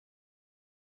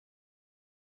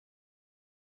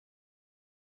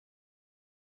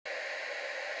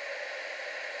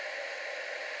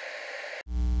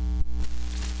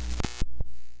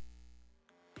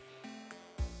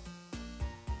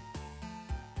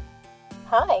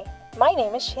Hi, my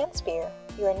name is Shakespeare,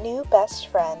 your new best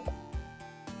friend.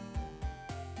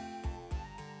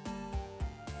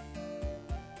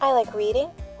 I like reading,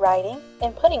 writing,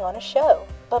 and putting on a show,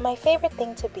 but my favorite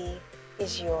thing to be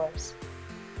is yours.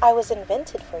 I was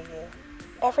invented for you.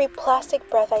 Every plastic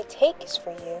breath I take is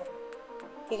for you.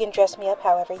 You can dress me up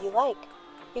however you like.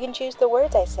 You can choose the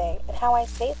words I say and how I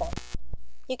say them.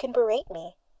 You can berate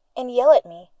me and yell at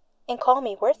me and call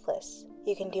me worthless.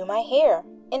 You can do my hair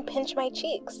and pinch my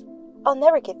cheeks. I'll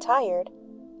never get tired.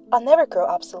 I'll never grow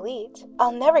obsolete.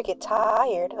 I'll never get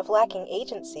tired of lacking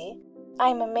agency. I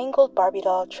am a mangled Barbie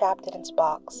doll trapped in its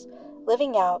box,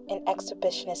 living out an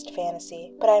exhibitionist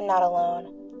fantasy, but I am not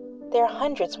alone. There are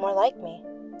hundreds more like me.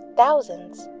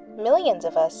 Thousands, millions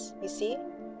of us, you see?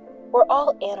 We're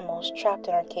all animals trapped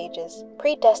in our cages,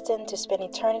 predestined to spend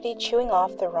eternity chewing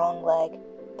off the wrong leg,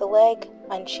 the leg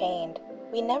unchained.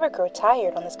 We never grow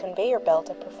tired on this conveyor belt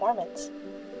of performance.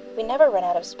 We never run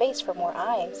out of space for more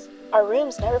eyes. Our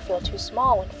rooms never feel too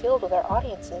small when filled with our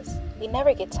audiences. We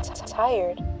never get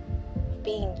tired of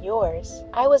being yours.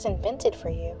 I was invented for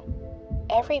you.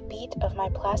 Every beat of my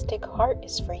plastic heart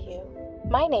is for you.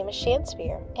 My name is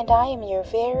Shakespeare, and I am your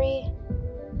very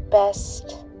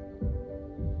best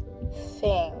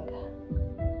thing.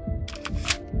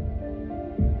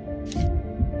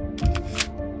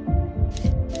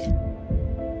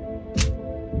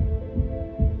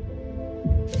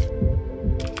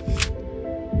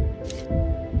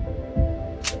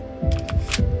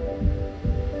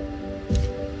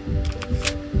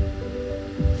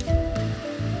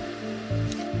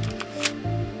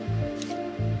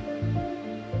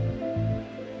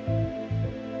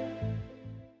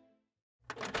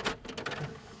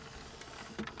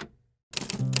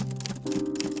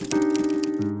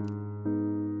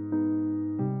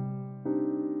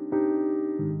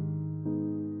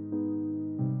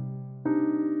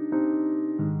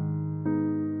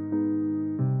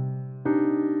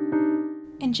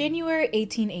 In January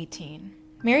 1818,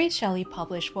 Mary Shelley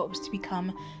published what was to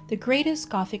become the greatest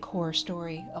Gothic horror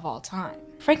story of all time.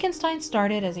 Frankenstein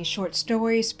started as a short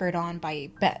story spurred on by a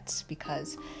bet,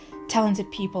 because talented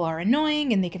people are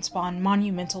annoying and they can spawn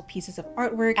monumental pieces of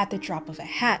artwork at the drop of a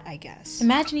hat, I guess.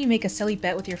 Imagine you make a silly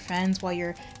bet with your friends while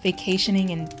you're vacationing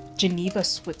in Geneva,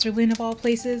 Switzerland of all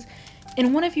places,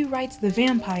 and one of you writes The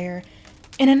Vampire,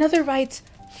 and another writes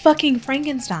fucking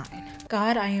Frankenstein.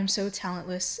 God, I am so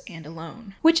talentless and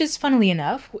alone. Which is, funnily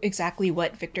enough, exactly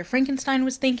what Victor Frankenstein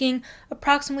was thinking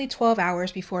approximately 12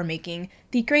 hours before making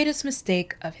the greatest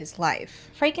mistake of his life.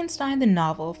 Frankenstein the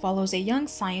novel follows a young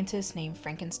scientist named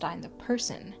Frankenstein the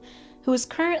person, who is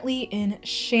currently in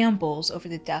shambles over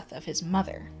the death of his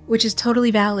mother. Which is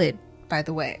totally valid, by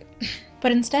the way.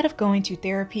 But instead of going to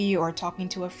therapy or talking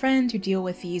to a friend to deal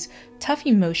with these tough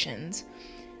emotions,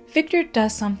 Victor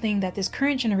does something that this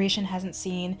current generation hasn't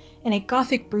seen in a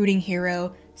gothic brooding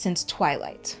hero since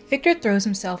Twilight. Victor throws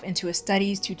himself into his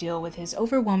studies to deal with his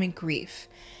overwhelming grief,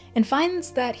 and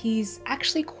finds that he's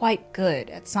actually quite good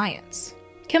at science.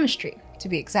 Chemistry, to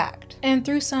be exact. And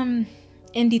through some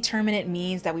indeterminate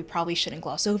means that we probably shouldn't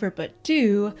gloss over but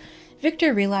do,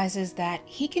 Victor realizes that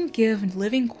he can give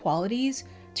living qualities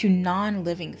to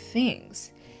non-living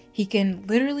things. He can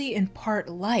literally impart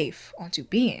life onto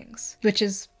beings, which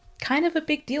is kind of a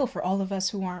big deal for all of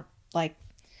us who aren't like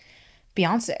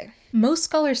Beyonce. Most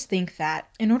scholars think that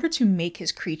in order to make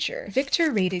his creature,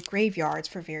 Victor raided graveyards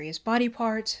for various body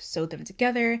parts, sewed them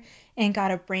together, and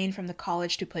got a brain from the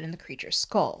college to put in the creature's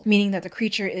skull, meaning that the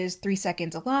creature is 3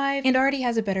 seconds alive and already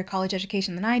has a better college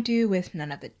education than I do with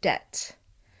none of the debt.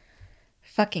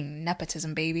 Fucking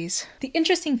nepotism, babies. The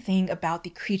interesting thing about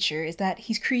the creature is that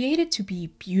he's created to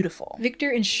be beautiful. Victor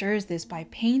ensures this by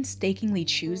painstakingly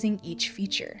choosing each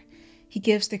feature. He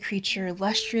gives the creature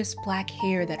lustrous black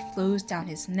hair that flows down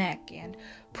his neck and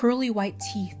pearly white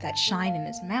teeth that shine in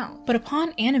his mouth. But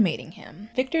upon animating him,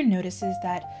 Victor notices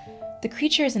that the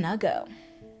creature is an uggo.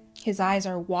 His eyes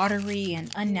are watery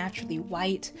and unnaturally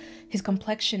white, his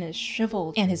complexion is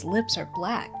shriveled, and his lips are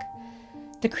black.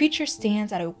 The creature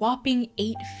stands at a whopping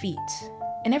 8 feet,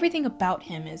 and everything about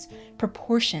him is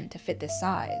proportioned to fit this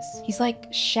size. He's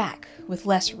like Shaq with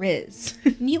less riz.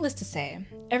 Needless to say,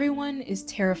 everyone is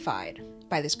terrified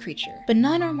by this creature, but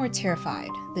none are more terrified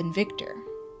than Victor.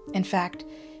 In fact,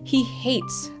 he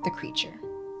hates the creature.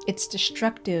 It's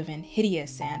destructive and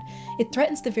hideous, and it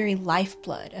threatens the very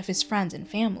lifeblood of his friends and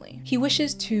family. He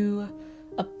wishes to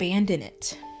abandon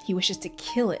it. He wishes to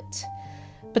kill it.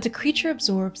 But the creature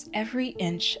absorbs every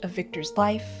inch of Victor's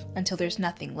life until there's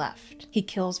nothing left. He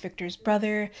kills Victor's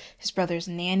brother, his brother's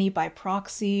nanny by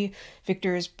proxy,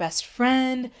 Victor's best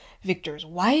friend, Victor's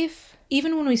wife.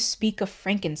 Even when we speak of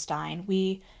Frankenstein,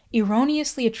 we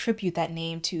erroneously attribute that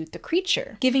name to the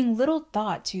creature, giving little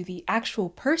thought to the actual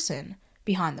person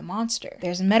behind the monster.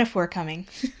 There's a metaphor coming.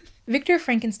 Victor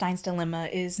Frankenstein's dilemma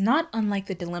is not unlike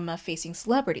the dilemma facing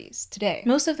celebrities today.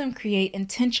 Most of them create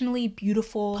intentionally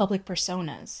beautiful public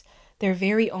personas, their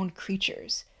very own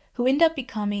creatures, who end up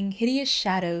becoming hideous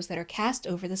shadows that are cast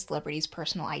over the celebrity's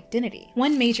personal identity.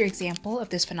 One major example of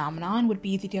this phenomenon would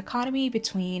be the dichotomy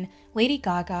between Lady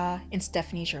Gaga and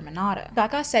Stephanie Germanotta.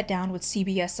 Gaga sat down with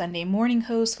CBS Sunday Morning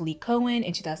host Lee Cohen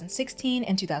in 2016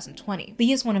 and 2020.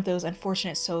 Lee is one of those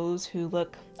unfortunate souls who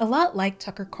look a lot like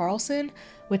Tucker Carlson,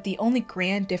 with the only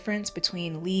grand difference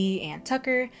between Lee and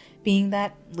Tucker being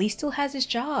that Lee still has his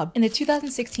job. In the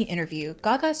 2016 interview,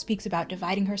 Gaga speaks about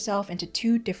dividing herself into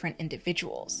two different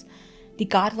individuals. The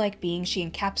godlike being she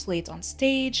encapsulates on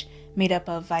stage, made up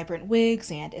of vibrant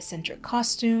wigs and eccentric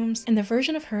costumes, and the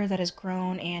version of her that has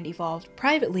grown and evolved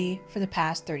privately for the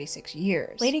past 36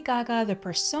 years. Lady Gaga, the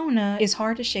persona, is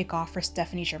hard to shake off for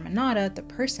Stephanie Germanotta, the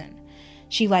person.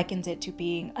 She likens it to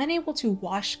being unable to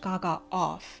wash Gaga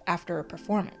off after a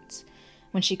performance.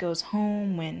 When she goes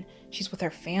home, when she's with her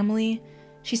family,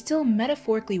 she's still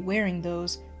metaphorically wearing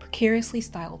those precariously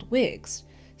styled wigs,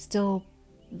 still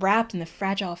wrapped in the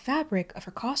fragile fabric of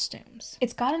her costumes.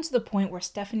 It's gotten to the point where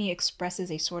Stephanie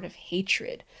expresses a sort of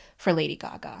hatred for Lady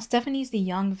Gaga. Stephanie's the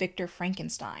young Victor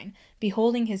Frankenstein,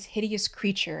 beholding his hideous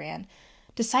creature and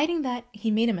deciding that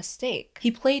he made a mistake.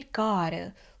 He played God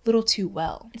a little too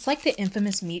well. It's like the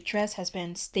infamous meat dress has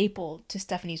been stapled to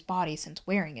Stephanie's body since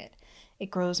wearing it. It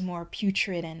grows more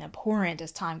putrid and abhorrent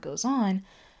as time goes on,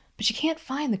 but she can't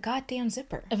find the goddamn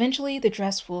zipper. Eventually, the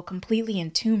dress will completely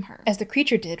entomb her, as the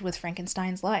creature did with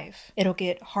Frankenstein's life. It'll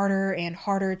get harder and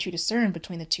harder to discern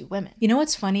between the two women. You know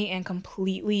what's funny and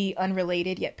completely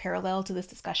unrelated yet parallel to this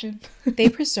discussion? They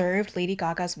preserved Lady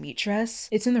Gaga's meat dress.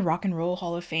 It's in the Rock and Roll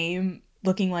Hall of Fame,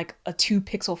 looking like a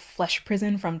 2-pixel flesh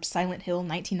prison from Silent Hill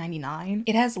 1999.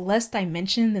 It has less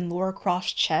dimension than Lara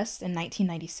Croft's chest in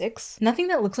 1996. Nothing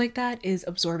that looks like that is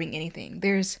absorbing anything.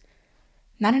 There's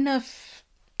not enough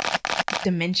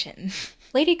dimension.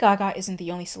 Lady Gaga isn't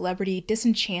the only celebrity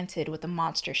disenchanted with the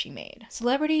monster she made.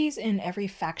 Celebrities in every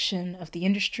faction of the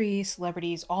industry,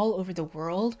 celebrities all over the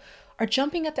world, are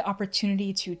jumping at the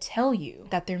opportunity to tell you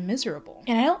that they're miserable.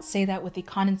 And I don't say that with the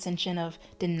condescension of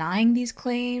denying these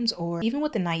claims or even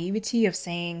with the naivety of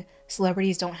saying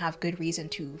celebrities don't have good reason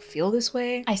to feel this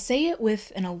way. I say it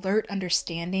with an alert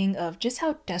understanding of just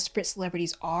how desperate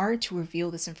celebrities are to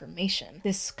reveal this information.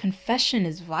 This confession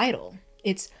is vital.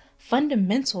 It's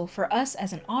fundamental for us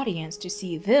as an audience to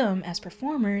see them as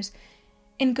performers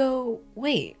and go,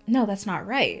 wait, no, that's not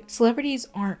right. Celebrities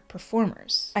aren't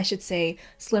performers. I should say,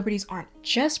 celebrities aren't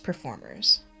just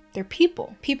performers. They're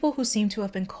people. People who seem to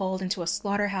have been called into a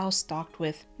slaughterhouse stocked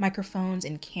with microphones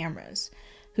and cameras,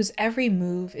 whose every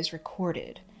move is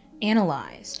recorded,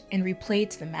 analyzed, and replayed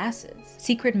to the masses.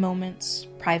 Secret moments,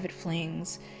 private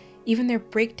flings, even their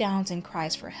breakdowns and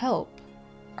cries for help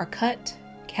are cut,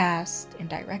 cast, and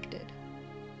directed.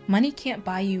 Money can't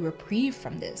buy you reprieve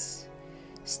from this.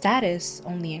 Status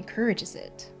only encourages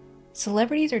it.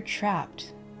 Celebrities are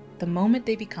trapped the moment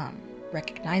they become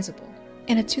recognizable.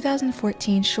 In a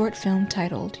 2014 short film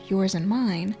titled Yours and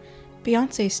Mine,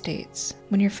 Beyonce states,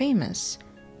 "When you're famous,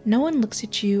 no one looks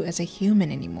at you as a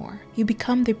human anymore. You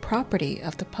become the property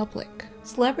of the public."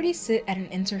 Celebrities sit at an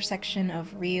intersection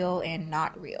of real and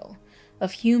not real,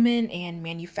 of human and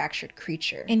manufactured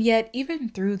creature. And yet, even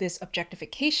through this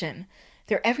objectification,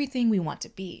 they're everything we want to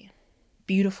be.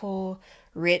 Beautiful,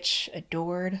 rich,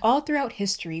 adored. All throughout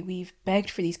history, we've begged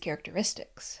for these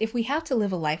characteristics. If we have to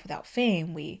live a life without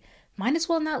fame, we might as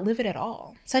well not live it at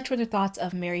all. Such were the thoughts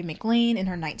of Mary McLean in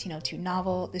her 1902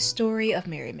 novel, The Story of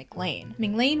Mary McLean.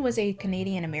 McLean was a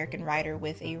Canadian-American writer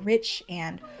with a rich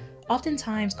and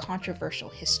oftentimes controversial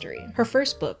history. Her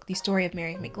first book, The Story of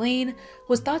Mary McLean,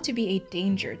 was thought to be a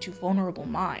danger to vulnerable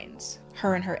minds.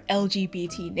 Her and her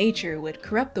LGBT nature would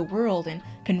corrupt the world and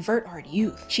convert our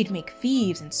youth. She'd make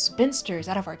thieves and spinsters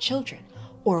out of our children.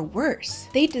 Or worse,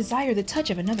 they'd desire the touch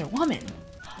of another woman.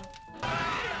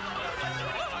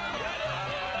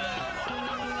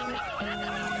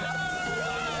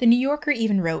 The New Yorker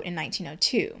even wrote in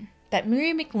 1902 that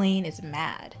Mary McLean is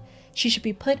mad. She should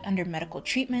be put under medical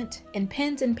treatment and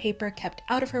pens and paper kept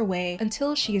out of her way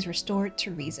until she is restored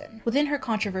to reason. Within her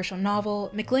controversial novel,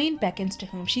 McLean beckons to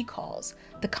whom she calls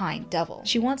the kind devil.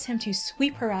 She wants him to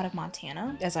sweep her out of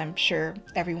Montana, as I'm sure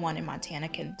everyone in Montana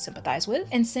can sympathize with,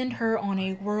 and send her on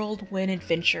a whirlwind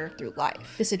adventure through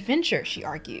life. This adventure, she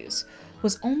argues,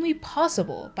 was only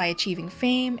possible by achieving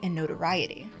fame and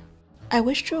notoriety. I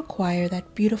wish to acquire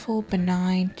that beautiful,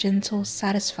 benign, gentle,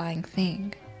 satisfying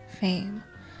thing, fame.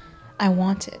 I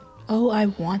want it. Oh, I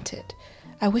want it.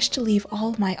 I wish to leave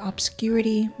all my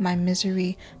obscurity, my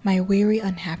misery, my weary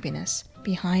unhappiness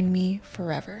behind me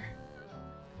forever.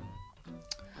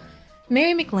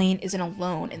 Mary McLean isn't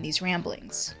alone in these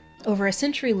ramblings. Over a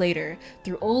century later,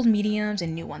 through old mediums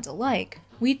and new ones alike,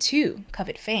 we too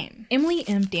covet fame. Emily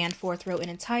M. Danforth wrote an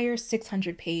entire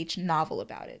 600-page novel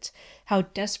about it, how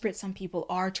desperate some people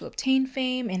are to obtain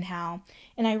fame and how,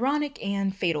 in ironic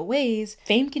and fatal ways,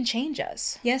 fame can change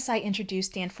us. Yes, I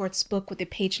introduced Danforth's book with a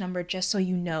page number just so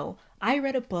you know I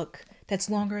read a book that's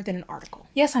longer than an article.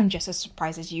 Yes, I'm just as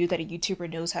surprised as you that a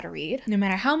YouTuber knows how to read. No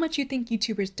matter how much you think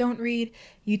YouTubers don't read,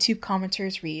 YouTube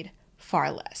commenters read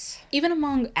far less. Even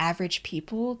among average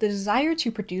people, the desire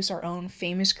to produce our own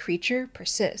famous creature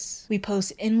persists. We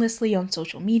post endlessly on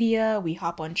social media, we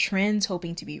hop on trends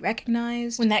hoping to be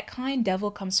recognized. When that kind devil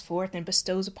comes forth and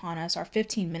bestows upon us our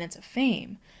 15 minutes of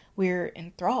fame, we're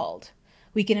enthralled.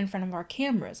 We get in front of our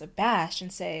cameras, abashed,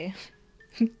 and say,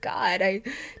 God, I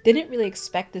didn't really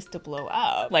expect this to blow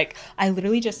up. Like, I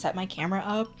literally just set my camera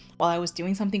up while I was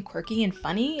doing something quirky and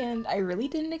funny, and I really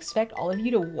didn't expect all of you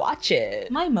to watch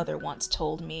it. My mother once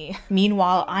told me.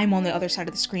 Meanwhile, I'm on the other side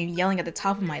of the screen yelling at the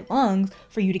top of my lungs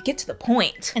for you to get to the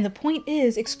point. And the point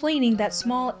is explaining that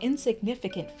small,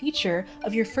 insignificant feature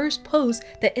of your first post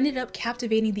that ended up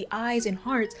captivating the eyes and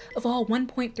hearts of all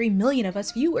 1.3 million of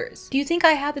us viewers. Do you think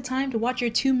I had the time to watch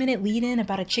your 2-minute lead-in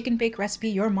about a chicken bake recipe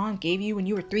your mom gave you when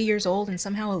you were 3 years old and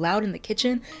somehow allowed in the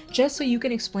kitchen just so you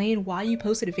can explain why you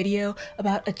posted a video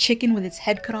about a chicken with its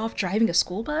head cut off driving a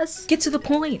school bus? Get to the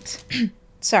point.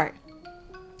 Sorry.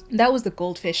 That was the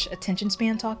goldfish attention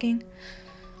span talking.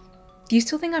 Do you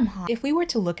still think I'm hot? If we were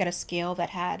to look at a scale that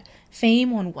had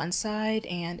fame on one side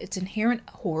and its inherent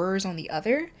horrors on the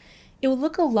other, it would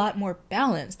look a lot more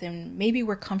balanced than maybe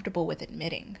we're comfortable with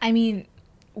admitting. I mean,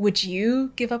 would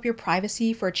you give up your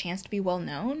privacy for a chance to be well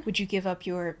known? Would you give up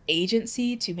your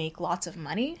agency to make lots of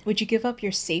money? Would you give up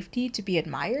your safety to be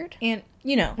admired? And,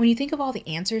 you know, when you think of all the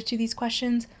answers to these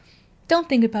questions, don't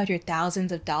think about your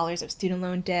thousands of dollars of student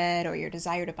loan debt or your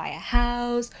desire to buy a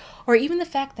house, or even the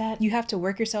fact that you have to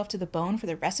work yourself to the bone for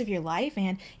the rest of your life,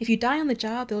 and if you die on the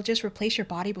job, they'll just replace your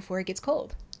body before it gets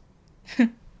cold.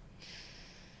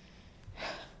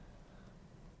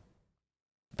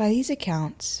 By these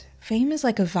accounts, fame is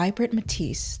like a vibrant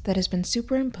Matisse that has been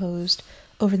superimposed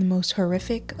over the most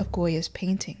horrific of Goya's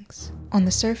paintings. On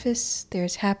the surface, there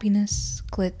is happiness,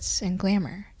 glitz, and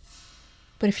glamour.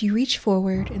 But if you reach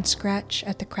forward and scratch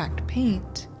at the cracked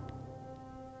paint,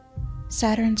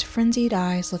 Saturn's frenzied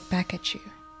eyes look back at you,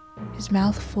 his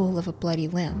mouth full of a bloody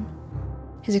limb,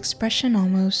 his expression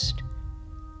almost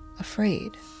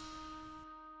afraid.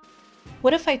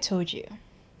 What if I told you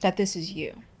that this is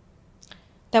you?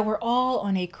 That we're all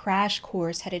on a crash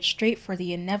course headed straight for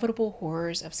the inevitable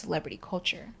horrors of celebrity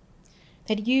culture.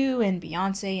 That you and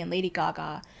Beyonce and Lady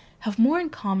Gaga have more in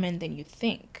common than you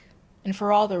think, and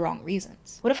for all the wrong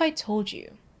reasons. What if I told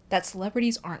you that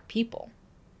celebrities aren't people,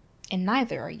 and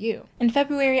neither are you? In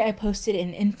February, I posted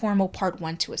an informal part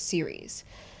 1 to a series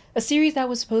that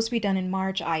was supposed to be done in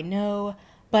March, I know,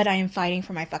 but I am fighting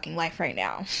for my fucking life right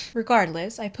now.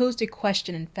 Regardless, I posed a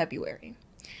question in February.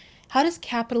 How does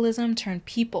capitalism turn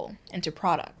people into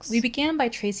products? We began by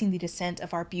tracing the descent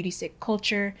of our beauty-sick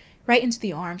culture right into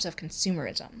the arms of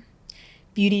consumerism.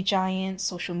 Beauty giants,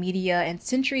 social media, and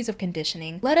centuries of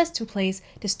conditioning led us to place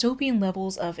dystopian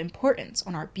levels of importance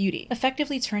on our beauty,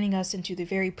 effectively turning us into the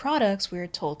very products we are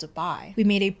told to buy. We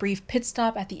made a brief pit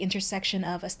stop at the intersection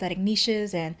of aesthetic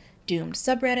niches and doomed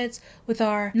subreddits with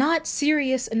our not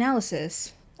serious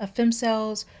analysis of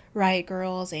femcels, riot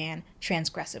girls, and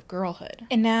transgressive girlhood.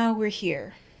 And now we're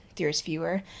here, dearest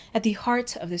viewer, at the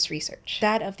heart of this research,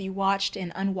 that of the watched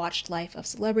and unwatched life of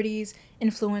celebrities,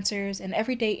 influencers, and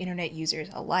everyday internet users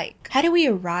alike. How do we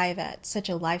arrive at such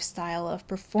a lifestyle of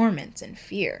performance and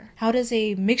fear? How does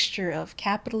a mixture of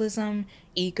capitalism,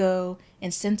 ego,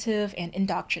 incentive, and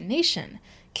indoctrination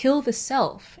kill the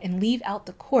self and leave out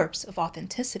the corpse of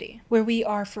authenticity, where we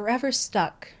are forever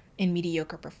stuck in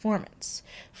mediocre performance,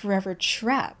 forever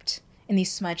trapped in the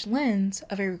smudged lens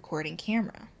of a recording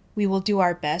camera? We will do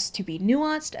our best to be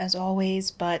nuanced as always,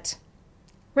 but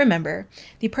remember,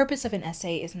 the purpose of an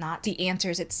essay is not the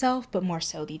answers itself, but more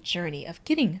so the journey of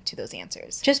getting to those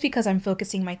answers. Just because I'm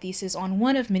focusing my thesis on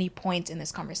one of many points in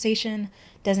this conversation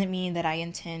doesn't mean that I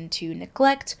intend to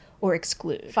neglect or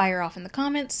exclude. Fire off in the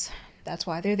comments. That's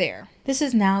why they're there. This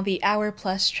is now the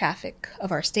hour-plus traffic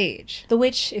of our stage, the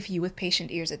which, if you with patient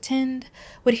ears attend,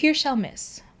 what here shall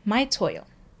miss, my toil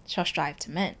shall strive to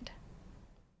mend.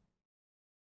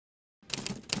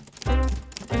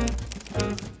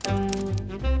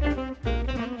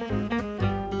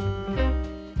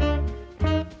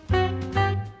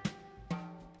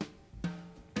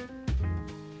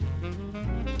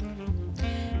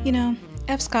 You know,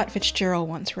 F. Scott Fitzgerald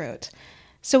once wrote,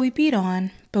 "So we beat on,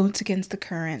 boats against the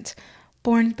current,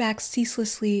 borne back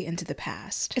ceaselessly into the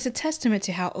past." It's a testament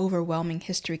to how overwhelming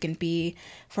history can be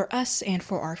for us and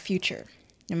for our future,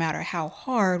 no matter how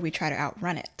hard we try to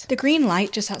outrun it. The green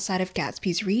light just outside of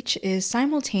Gatsby's reach is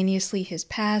simultaneously his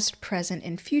past, present,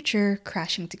 and future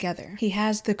crashing together. He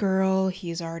has the girl,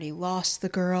 he's already lost the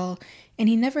girl, and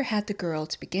he never had the girl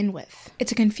to begin with.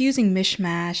 It's a confusing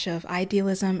mishmash of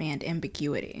idealism and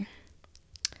ambiguity.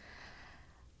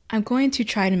 I'm going to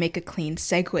try to make a clean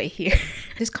segue here.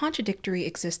 This contradictory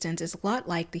existence is a lot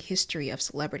like the history of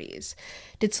celebrities.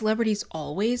 Did celebrities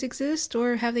always exist,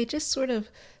 or have they just sort of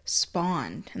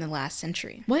spawned in the last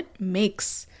century? What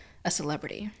makes a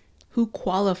celebrity? Who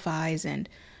qualifies and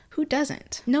who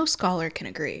doesn't? No scholar can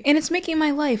agree. And it's making my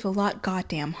life a lot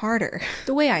goddamn harder.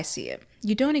 The way I see it,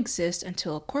 you don't exist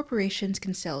until corporations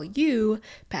can sell you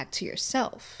back to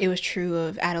yourself. It was true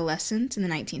of adolescents in the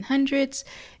 1900s.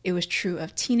 It was true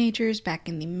of teenagers back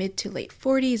in the mid to late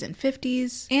 40s and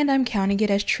 50s. And I'm counting it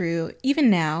as true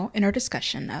even now in our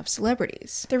discussion of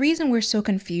celebrities. The reason we're so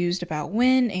confused about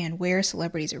when and where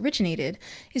celebrities originated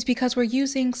is because we're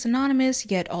using synonymous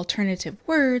yet alternative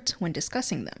words when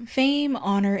discussing them. Fame,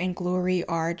 honor, and glory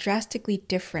are drastically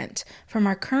different from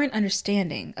our current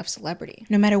understanding of celebrity.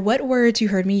 No matter what words you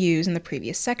heard me use in the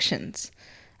previous sections.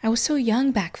 I was so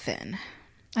young back then.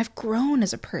 I've grown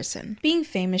as a person. Being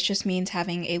famous just means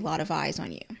having a lot of eyes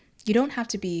on you. You don't have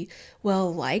to be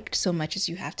well liked so much as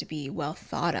you have to be well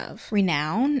thought of.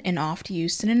 Renown, an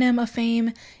oft-used synonym of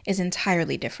fame, is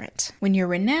entirely different. When you're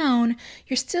renowned,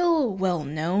 you're still well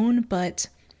known, but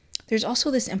there's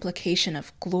also this implication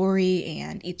of glory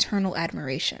and eternal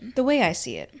admiration. The way I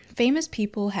see it, famous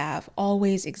people have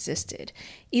always existed,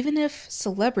 even if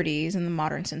celebrities, in the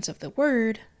modern sense of the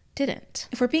word, didn't.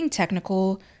 If we're being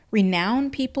technical,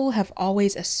 renowned people have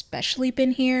always especially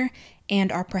been here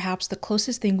and are perhaps the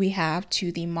closest thing we have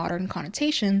to the modern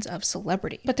connotations of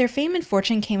celebrity. But their fame and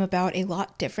fortune came about a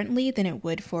lot differently than it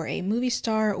would for a movie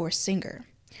star or singer.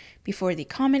 Before the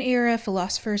Common Era,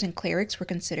 philosophers and clerics were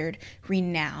considered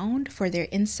renowned for their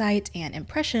insight and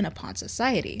impression upon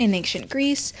society. In ancient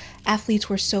Greece, athletes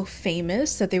were so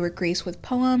famous that they were graced with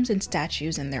poems and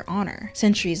statues in their honor.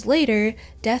 Centuries later,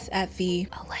 death at the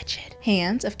alleged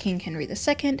hands of King Henry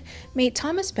II made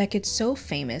Thomas Becket so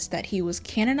famous that he was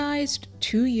canonized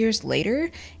 2 years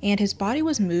later, and his body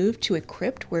was moved to a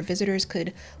crypt where visitors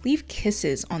could leave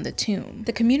kisses on the tomb.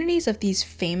 The communities of these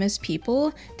famous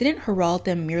people didn't herald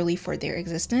them merely for their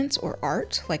existence or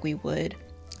art like we would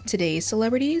today's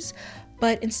celebrities,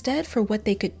 but instead for what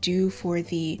they could do for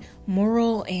the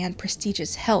moral and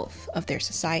prestigious health of their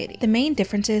society. The main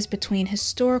differences between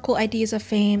historical ideas of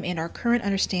fame and our current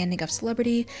understanding of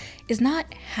celebrity is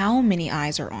not how many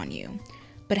eyes are on you,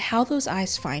 but how those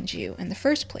eyes find you in the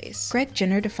first place. Greg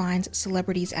Jenner defines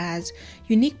celebrities as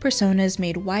unique personas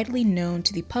made widely known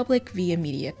to the public via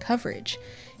media coverage,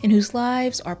 and whose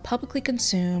lives are publicly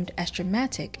consumed as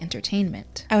dramatic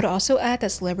entertainment. I would also add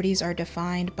that celebrities are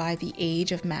defined by the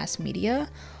age of mass media.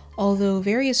 Although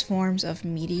various forms of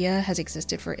media has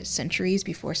existed for centuries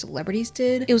before celebrities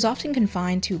did, it was often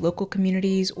confined to local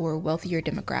communities or wealthier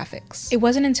demographics. It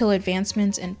wasn't until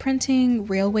advancements in printing,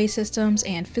 railway systems,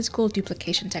 and physical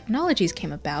duplication technologies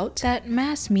came about that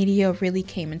mass media really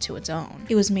came into its own.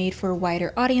 It was made for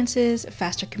wider audiences,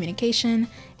 faster communication,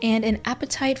 and an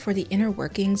appetite for the inner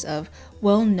workings of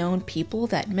well-known people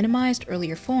that minimized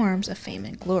earlier forms of fame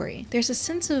and glory. There's a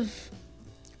sense of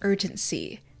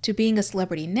urgency to being a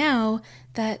celebrity now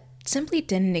that simply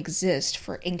didn't exist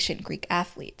for ancient Greek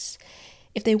athletes.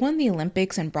 If they won the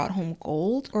Olympics and brought home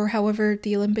gold, or however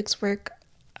the Olympics work,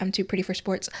 I'm too pretty for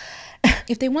sports.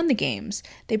 If they won the games,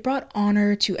 they brought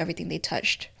honor to everything they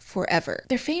touched forever.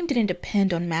 Their fame didn't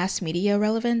depend on mass media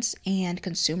relevance and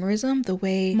consumerism the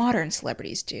way modern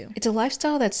celebrities do. It's a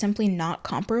lifestyle that's simply not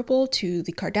comparable to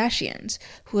the Kardashians,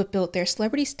 who have built their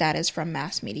celebrity status from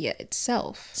mass media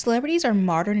itself. Celebrities are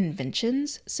modern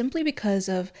inventions simply because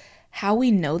of how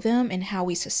we know them and how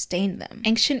we sustain them.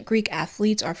 Ancient Greek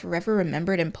athletes are forever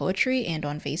remembered in poetry and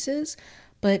on vases,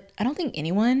 but I don't think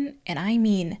anyone, and I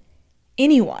mean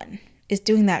anyone, is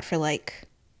doing that for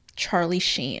Charlie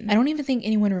Sheen. I don't even think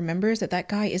anyone remembers that that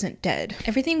guy isn't dead.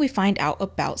 Everything we find out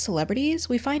about celebrities,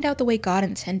 we find out the way God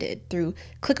intended, through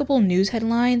clickable news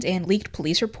headlines and leaked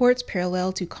police reports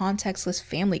parallel to contextless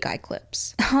Family Guy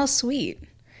clips. How sweet.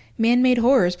 man-made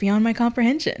horrors beyond my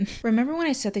comprehension. Remember when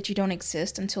I said that you don't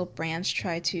exist until brands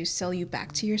try to sell you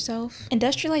back to yourself?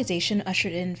 Industrialization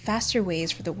ushered in faster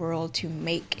ways for the world to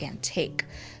make and take.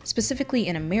 Specifically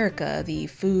in America, the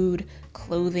food,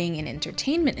 clothing, and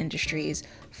entertainment industries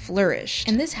flourished.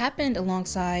 And this happened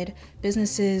alongside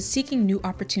businesses seeking new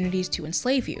opportunities to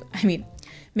enslave you. I mean,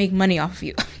 make money off of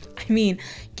you.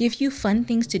 Give you fun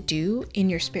things to do in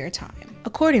your spare time.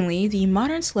 Accordingly, the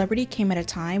modern celebrity came at a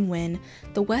time when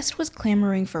the West was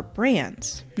clamoring for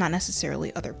brands, not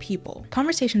necessarily other people.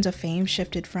 Conversations of fame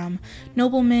shifted from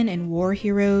noblemen and war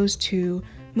heroes to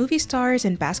movie stars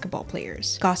and basketball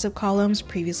players. Gossip columns,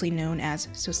 previously known as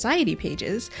society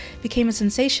pages, became a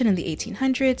sensation in the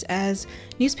 1800s as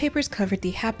newspapers covered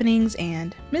the happenings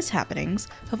and mishappenings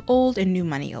of old and new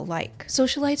money alike.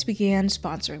 Socialites began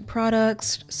sponsoring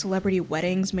products, celebrity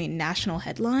weddings made national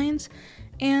headlines,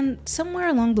 and somewhere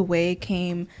along the way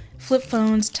came flip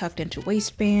phones tucked into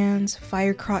waistbands,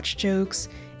 fire crotch jokes,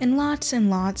 and lots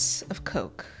of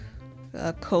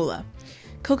Coca-Cola.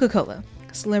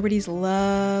 Celebrities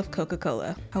love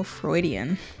Coca-Cola. How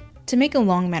Freudian. To make a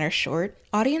long matter short,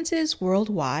 audiences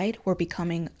worldwide were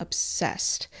becoming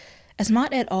obsessed. As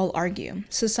Mott et al. Argue,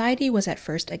 society was at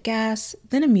first aghast,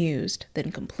 then amused,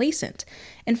 then complacent,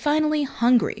 and finally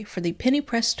hungry for the penny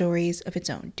press stories of its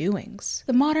own doings.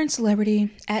 The modern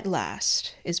celebrity, at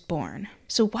last, is born.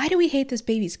 So why do we hate this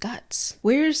baby's guts?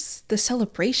 Where's the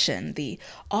celebration, the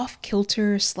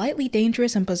off-kilter, slightly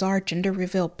dangerous and bizarre gender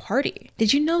reveal party?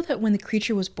 Did you know that when the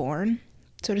creature was born,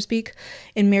 so to speak,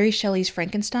 in Mary Shelley's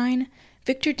Frankenstein,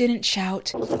 Victor didn't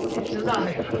shout, "It's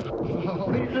alive!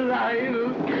 Oh, it's alive!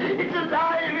 It's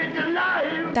alive! It's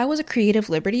alive!" That was a creative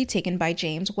liberty taken by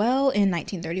James Well in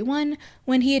 1931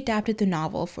 when he adapted the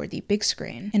novel for the big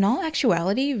screen. In all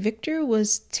actuality, Victor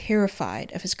was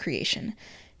terrified of his creation,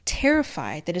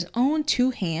 terrified that his own two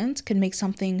hands could make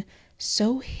something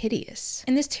so hideous.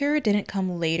 And this terror didn't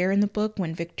come later in the book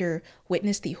when Victor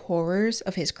witnessed the horrors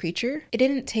of his creature. It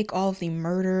didn't take all of the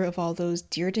murder of all those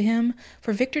dear to him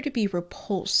for Victor to be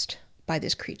repulsed by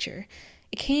this creature.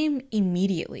 It came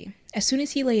immediately, as soon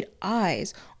as he laid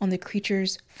eyes on the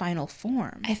creature's final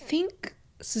form. I think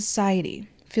society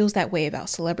feels that way about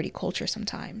celebrity culture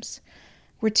sometimes.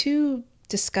 We're too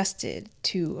disgusted,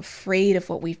 too afraid of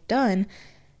what we've done,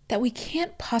 that we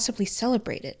can't possibly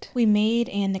celebrate it. We made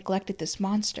and neglected this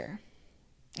monster.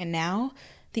 And now,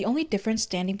 the only difference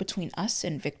standing between us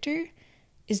and Victor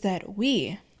is that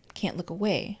we can't look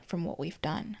away from what we've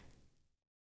done.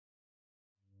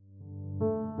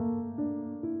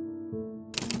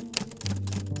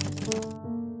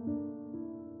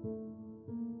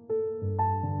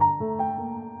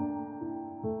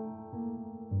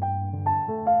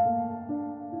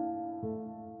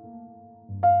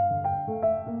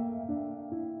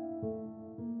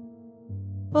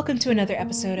 Welcome to another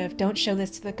episode of Don't Show This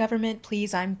to the Government,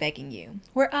 Please I'm Begging You,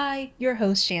 where I, your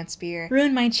host Shanspeare,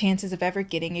 ruin my chances of ever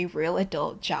getting a real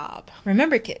adult job.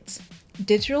 Remember kids,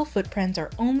 digital footprints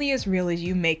are only as real as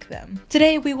you make them.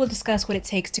 Today we will discuss what it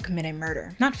takes to commit a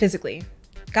murder. Not physically.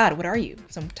 God, what are you?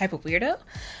 Some type of weirdo?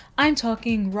 I'm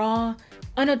talking raw,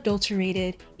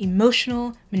 unadulterated,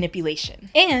 emotional manipulation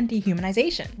and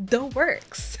dehumanization. The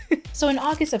works. So in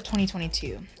August of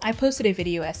 2022, I posted a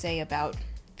video essay about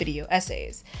video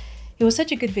essays. It was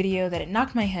such a good video that it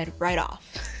knocked my head right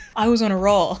off. I was on a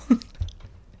roll.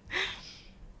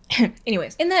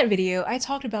 Anyways, in that video, I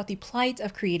talked about the plight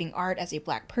of creating art as a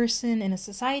Black person in a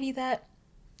society that,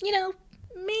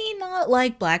 may not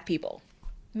like Black people.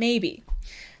 Maybe.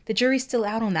 The jury's still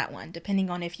out on that one, depending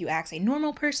on if you ask a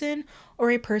normal person or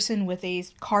a person with a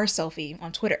car selfie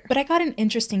on Twitter. But I got an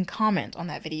interesting comment on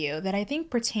that video that I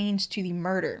think pertains to the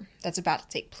murder that's about to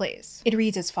take place. It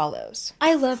reads as follows.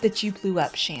 I love that you blew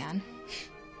up, Shan.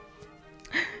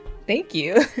 Thank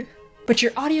you. But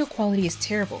your audio quality is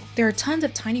terrible. There are tons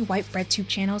of tiny white BreadTube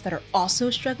channels that are also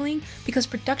struggling because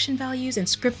production values and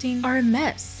scripting are a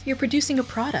mess. You're producing a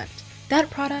product.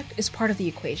 That product is part of the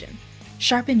equation.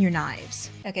 Sharpen your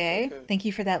knives. Okay, thank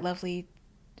you for that lovely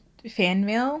fan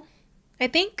mail. I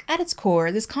think at its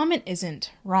core, this comment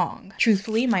isn't wrong.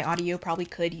 Truthfully, my audio probably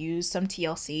could use some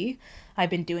TLC.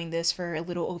 I've been doing this for a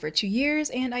little over 2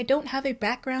 years, and I don't have a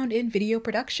background in video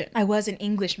production. I was an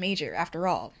English major, after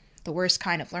all. The worst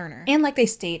kind of learner. And like they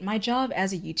state, my job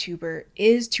as a YouTuber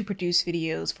is to produce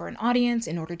videos for an audience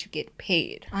in order to get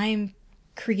paid. I'm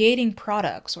creating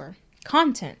products or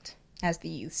content, as the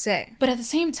youth say. But at the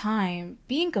same time,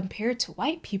 being compared to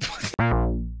white people...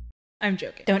 I'm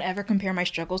joking. Don't ever compare my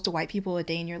struggles to white people a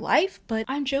day in your life, but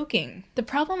I'm joking. The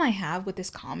problem I have with this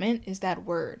comment is that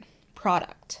word,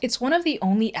 product. It's one of the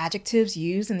only adjectives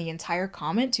used in the entire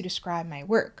comment to describe my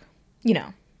work.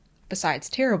 besides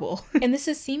terrible. And this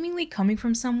is seemingly coming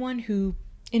from someone who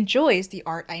enjoys the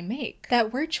art I make.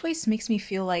 That word choice makes me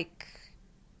feel like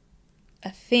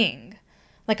a thing.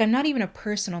 Like I'm not even a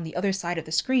person on the other side of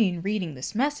the screen reading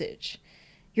this message.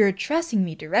 You're addressing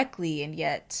me directly, and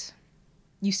yet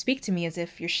you speak to me as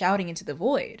if you're shouting into the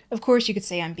void. Of course, you could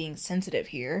say I'm being sensitive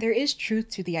here. There is truth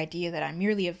to the idea that I'm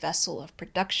merely a vessel of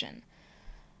production.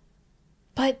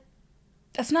 But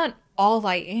that's not all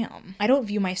I am. I don't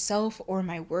view myself or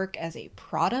my work as a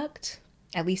product,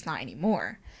 at least not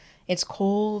anymore. It's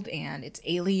cold and it's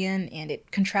alien, and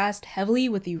it contrasts heavily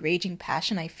with the raging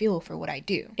passion I feel for what I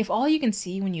do. If all you can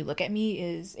see when you look at me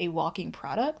is a walking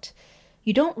product,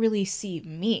 you don't really see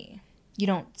me. You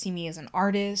don't see me as an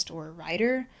artist or a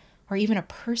writer or even a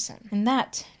person. And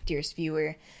that, dearest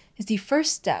viewer, is the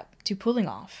first step to pulling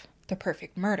off the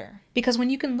perfect murder. Because when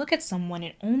you can look at someone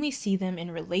and only see them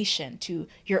in relation to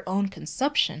your own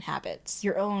consumption habits,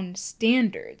 your own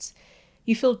standards,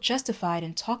 you feel justified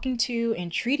in talking to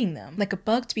and treating them like a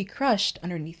bug to be crushed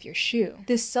underneath your shoe.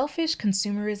 This selfish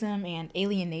consumerism and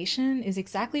alienation is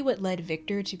exactly what led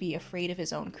Victor to be afraid of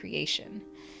his own creation.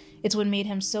 It's what made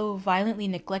him so violently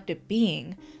neglect a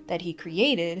being that he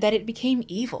created that it became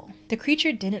evil. The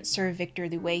creature didn't serve Victor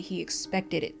the way he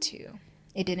expected it to.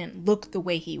 It didn't look the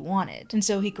way he wanted. And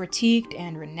so he critiqued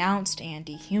and renounced and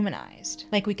dehumanized.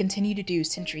 Like we continue to do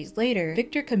centuries later,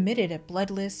 Victor committed a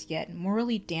bloodless yet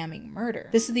morally damning murder.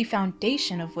 This is the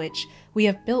foundation of which we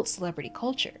have built celebrity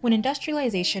culture. When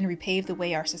industrialization repaved the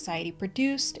way our society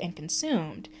produced and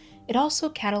consumed, it also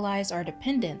catalyzed our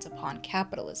dependence upon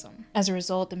capitalism. As a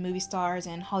result, the movie stars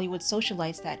and Hollywood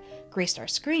socialites that graced our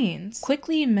screens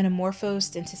quickly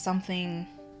metamorphosed into something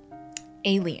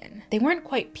alien. They weren't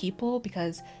quite people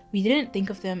because we didn't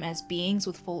think of them as beings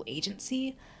with full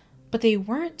agency, but they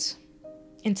weren't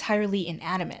entirely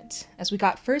inanimate, as we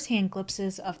got first-hand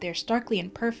glimpses of their starkly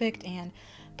imperfect and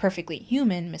perfectly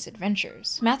human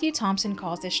misadventures. Matthew Thomson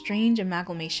calls this strange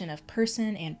amalgamation of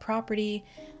person and property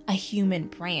a human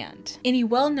brand, any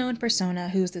well-known persona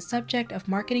who is the subject of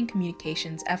marketing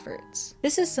communications efforts.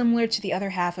 This is similar to the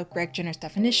other half of Greg Jenner's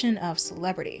definition of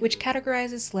celebrity, which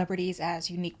categorizes celebrities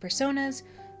as unique personas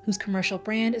whose commercial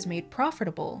brand is made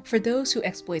profitable for those who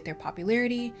exploit their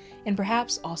popularity and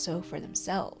perhaps also for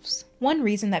themselves. One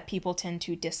reason that people tend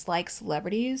to dislike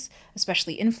celebrities,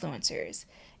 especially influencers,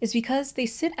 is because they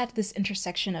sit at this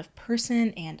intersection of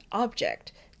person and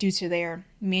object due to their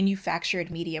manufactured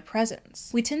media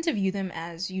presence. We tend to view them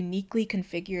as uniquely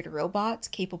configured robots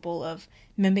capable of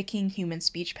mimicking human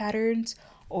speech patterns,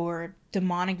 or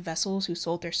demonic vessels who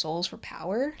sold their souls for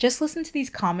power. Just listen to these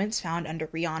comments found under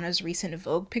Rihanna's recent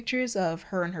Vogue pictures of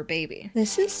her and her baby.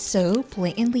 This is so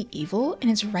blatantly evil and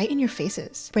it's right in your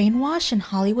faces. Brainwash and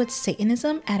Hollywood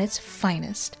Satanism at its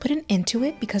finest. Put an end to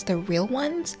it because the real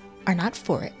ones are not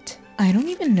for it. I don't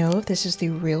even know if this is the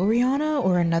real Rihanna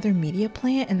or another media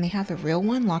plant and they have the real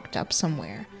one locked up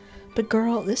somewhere. But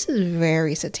girl, this is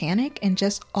very satanic and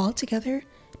just altogether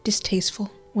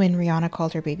distasteful. When Rihanna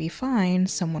called her baby fine,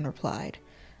 someone replied,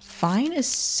 "Fine is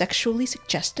sexually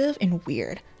suggestive and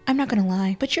weird. I'm not gonna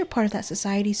lie, but you're part of that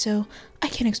society, so I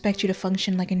can't expect you to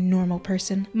function like a normal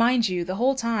person." Mind you, the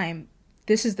whole time,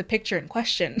 this is the picture in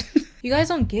question. You guys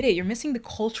don't get it. You're missing the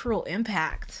cultural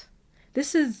impact.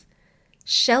 This is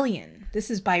Shelleyan. This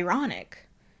is Byronic.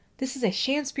 This is a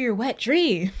Shakespeare wet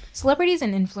dream. Celebrities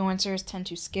and influencers tend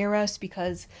to scare us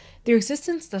because their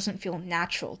existence doesn't feel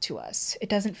natural to us. It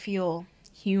doesn't feel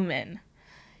human.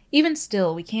 Even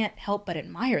still, we can't help but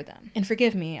admire them. And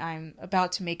forgive me, I'm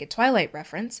about to make a Twilight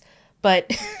reference,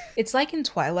 but it's like in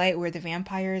Twilight where the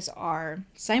vampires are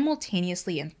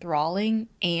simultaneously enthralling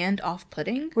and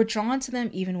off-putting. We're drawn to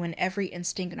them even when every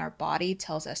instinct in our body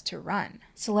tells us to run.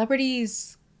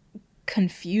 Celebrities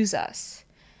confuse us.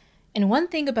 And one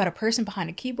thing about a person behind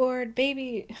a keyboard,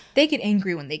 baby, they get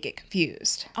angry when they get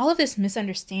confused. All of this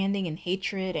misunderstanding and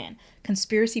hatred and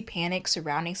conspiracy panic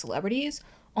surrounding celebrities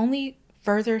only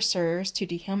further serves to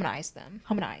dehumanize them.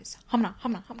 Humanize.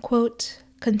 Quote,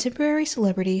 "Contemporary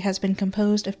celebrity has been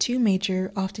composed of two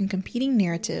major, often competing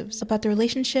narratives about the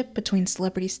relationship between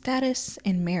celebrity status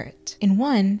and merit. In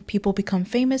one, people become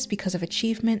famous because of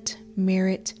achievement,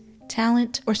 merit,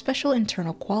 talent, or special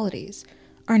internal qualities,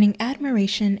 earning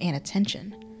admiration and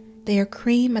attention. They are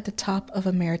cream at the top of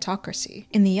a meritocracy.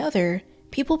 In the other,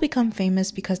 people become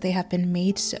famous because they have been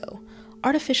made so,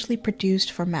 artificially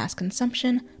produced for mass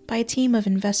consumption by a team of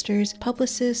investors,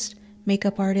 publicists,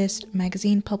 makeup artists,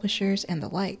 magazine publishers, and the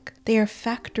like. They are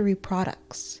factory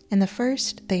products. In the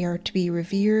first, they are to be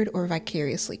revered or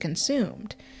vicariously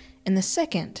consumed. In the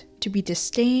second, to be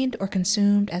disdained or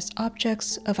consumed as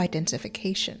objects of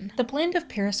identification. The blend of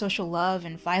parasocial love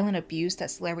and violent abuse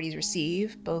that celebrities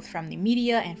receive, both from the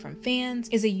media and from fans,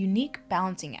 is a unique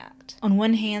balancing act. On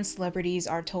one hand, celebrities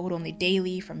are told on the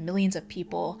daily from millions of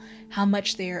people how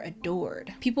much they are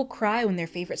adored. People cry when their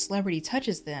favorite celebrity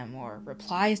touches them or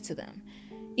replies to them,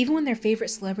 even when their favorite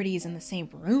celebrity is in the same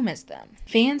room as them.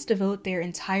 Fans devote their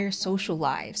entire social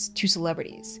lives to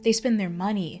celebrities. They spend their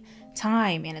money,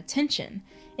 time, and attention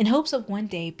in hopes of one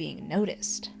day being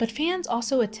noticed. But fans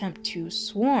also attempt to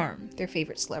swarm their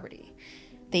favorite celebrity.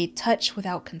 They touch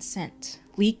without consent,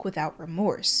 leak without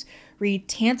remorse, read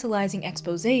tantalizing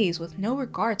exposés with no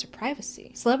regard to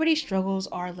privacy. Celebrity struggles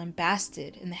are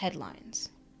lambasted in the headlines.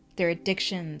 Their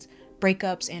addictions,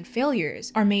 breakups, and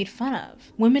failures are made fun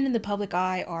of. Women in the public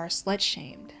eye are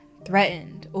slut-shamed,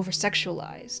 threatened,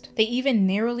 over-sexualized. They even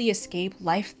narrowly escape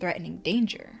life-threatening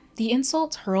danger. The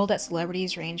insults hurled at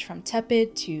celebrities range from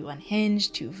tepid to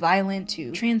unhinged to violent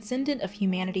to transcendent of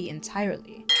humanity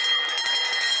entirely.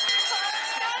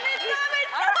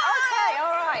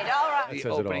 The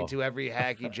opening to every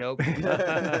hacky joke.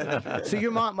 So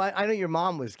your mom, I know your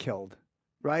mom was killed,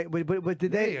 right? But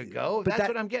did they? There you go. That's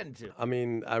what I'm getting to. I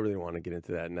mean, I really want to get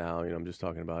into that now. I'm just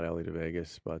talking about LA to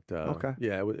Vegas, but okay.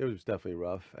 Yeah, it was definitely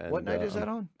rough. And, what night is that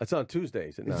on? It's on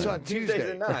Tuesdays at 9. It's on Tuesdays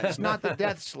at 9. It's not the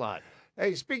death slot.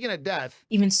 Hey, speaking of death.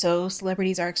 Even so,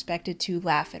 celebrities are expected to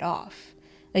laugh it off.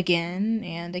 Again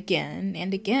and again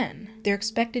and again. They're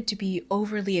expected to be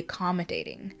overly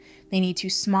accommodating. They need to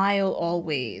smile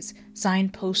always, sign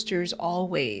posters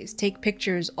always, take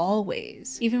pictures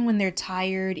always. Even when they're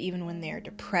tired, even when they're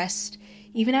depressed,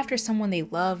 even after someone they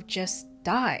love just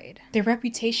died. Their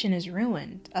reputation is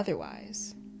ruined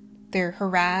otherwise. They're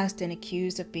harassed and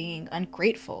accused of being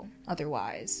ungrateful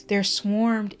otherwise. They're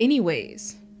swarmed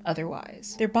anyways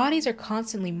otherwise. Their bodies are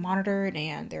constantly monitored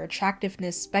and their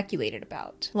attractiveness speculated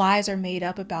about. Lies are made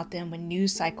up about them when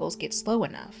news cycles get slow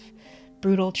enough.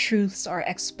 Brutal truths are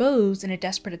exposed in a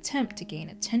desperate attempt to gain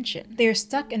attention. They are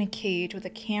stuck in a cage with a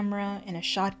camera and a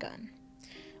shotgun.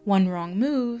 One wrong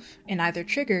move, and either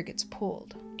trigger gets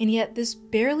pulled. And yet this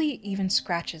barely even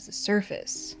scratches the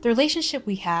surface. The relationship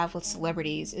we have with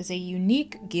celebrities is a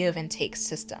unique give and take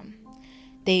system.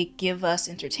 They give us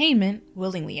entertainment,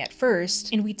 willingly at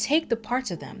first, and we take the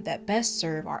parts of them that best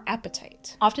serve our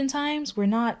appetite. Oftentimes, we're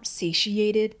not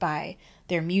satiated by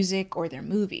their music or their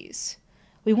movies.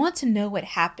 We want to know what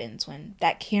happens when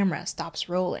that camera stops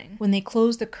rolling, when they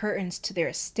close the curtains to their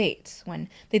estate, when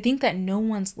they think that no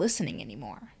one's listening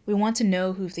anymore. We want to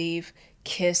know who they've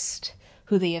kissed,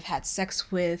 who they have had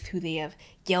sex with, who they have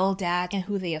yelled at, and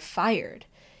who they have fired.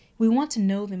 We want to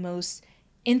know the most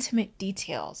intimate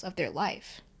details of their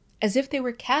life, as if they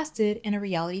were casted in a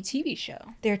reality TV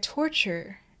show. Their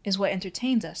torture is what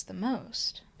entertains us the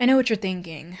most. I know what you're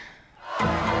thinking.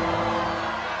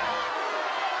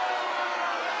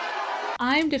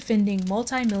 I'm defending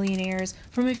multimillionaires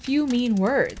from a few mean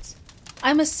words.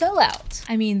 I'm a sellout.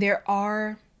 I mean, there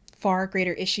are far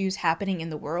greater issues happening in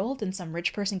the world than some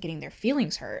rich person getting their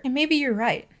feelings hurt. And maybe you're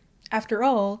right. After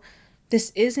all,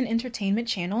 this is an entertainment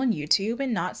channel on YouTube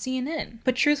and not CNN.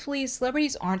 But truthfully,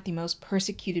 celebrities aren't the most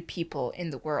persecuted people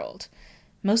in the world.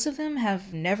 Most of them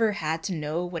have never had to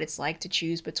know what it's like to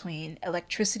choose between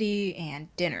electricity and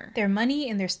dinner. Their money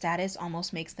and their status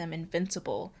almost makes them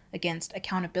invincible against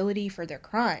accountability for their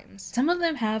crimes. Some of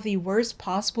them have the worst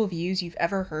possible views you've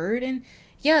ever heard, and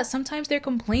yeah, sometimes their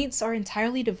complaints are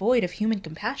entirely devoid of human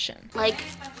compassion. Like,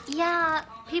 yeah,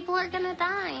 people are gonna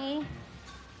die.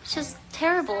 It's just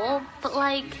terrible, but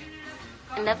like,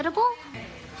 inevitable?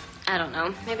 I don't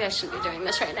know. Maybe I shouldn't be doing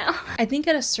this right now. I think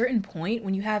at a certain point,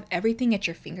 when you have everything at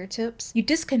your fingertips, you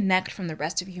disconnect from the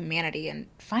rest of humanity and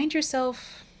find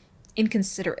yourself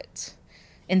inconsiderate,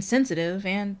 insensitive,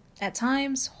 and at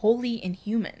times wholly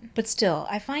inhuman. But still,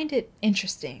 I find it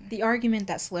interesting, the argument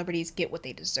that celebrities get what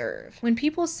they deserve. When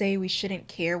people say we shouldn't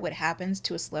care what happens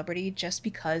to a celebrity just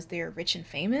because they're rich and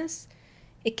famous,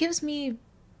 it gives me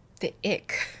the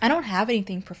ick. I don't have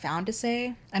anything profound to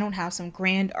say. I don't have some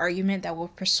grand argument that will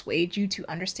persuade you to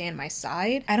understand my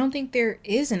side. I don't think there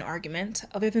is an argument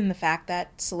other than the fact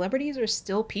that celebrities are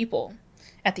still people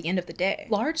at the end of the day.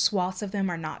 Large swaths of them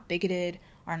are not bigoted,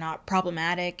 are not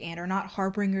problematic, and are not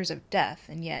harbingers of death,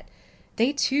 and yet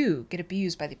they too get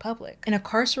abused by the public. In a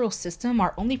carceral system,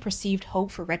 our only perceived hope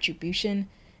for retribution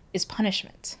is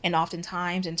punishment. And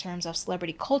oftentimes, in terms of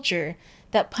celebrity culture,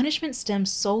 that punishment stems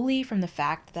solely from the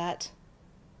fact that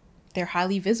they're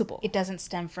highly visible. It doesn't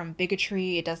stem from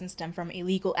bigotry, it doesn't stem from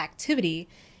illegal activity,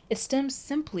 It stems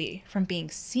simply from being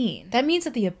seen. That means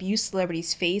that the abuse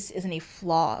celebrities face isn't a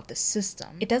flaw of the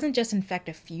system. It doesn't just infect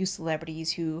a few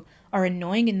celebrities who are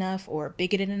annoying enough or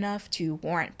bigoted enough to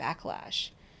warrant backlash.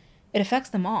 It affects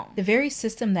them all. The very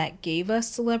system that gave us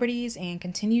celebrities and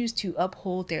continues to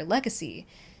uphold their legacy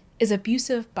is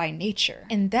abusive by nature.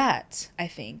 And that, I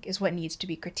think, is what needs to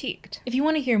be critiqued. If you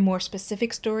want to hear more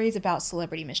specific stories about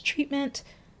celebrity mistreatment,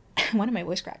 one of my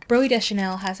voice crack. Broe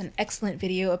Deschanel has an excellent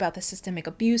video about the systemic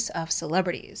abuse of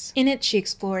celebrities. In it, she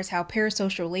explores how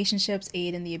parasocial relationships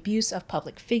aid in the abuse of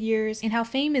public figures and how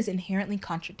fame is inherently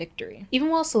contradictory. Even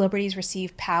while celebrities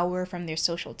receive power from their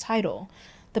social title,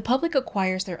 the public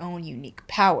acquires their own unique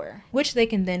power, which they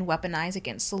can then weaponize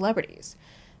against celebrities,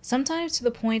 sometimes to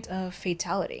the point of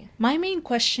fatality. My main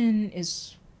question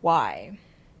is why?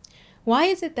 Why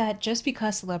is it that just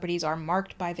because celebrities are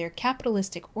marked by their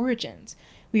capitalistic origins,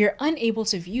 we are unable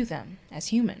to view them as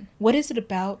human? What is it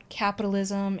about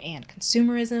capitalism and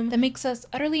consumerism that makes us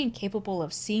utterly incapable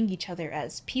of seeing each other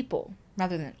as people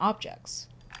rather than objects?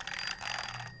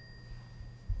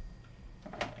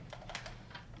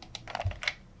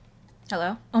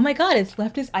 Hello? Oh my god, it's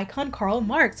leftist icon Karl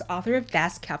Marx, author of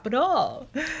Das Kapital.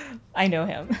 I know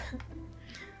him.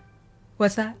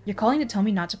 What's that? You're calling to tell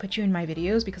me not to put you in my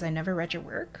videos because I never read your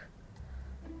work?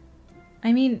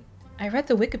 I mean, I read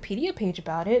the Wikipedia page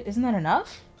about it. Isn't that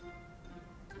enough?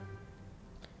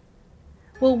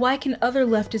 Well, why can other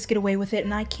leftists get away with it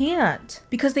and I can't?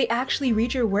 Because they actually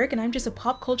read your work and I'm just a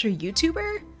pop culture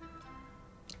YouTuber?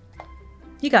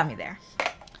 You got me there.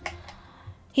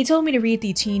 He told me to read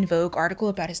the Teen Vogue article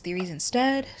about his theories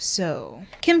instead, so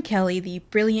Kim Kelly, the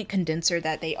brilliant condenser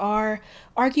that they are,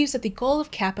 argues that the goal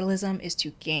of capitalism is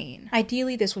to gain.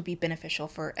 Ideally, this would be beneficial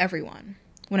for everyone.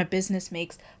 When a business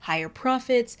makes higher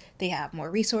profits, they have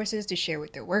more resources to share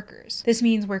with their workers. This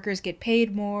means workers get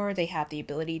paid more, they have the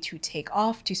ability to take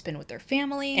off to spend with their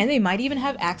family, and they might even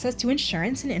have access to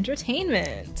insurance and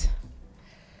entertainment.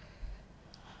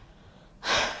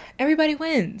 Everybody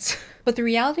wins. But the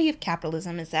reality of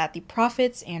capitalism is that the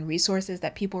profits and resources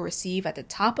that people receive at the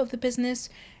top of the business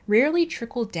rarely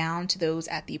trickle down to those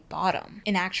at the bottom.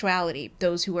 In actuality,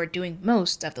 those who are doing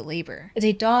most of the labor. It's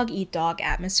a dog-eat-dog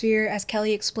atmosphere, as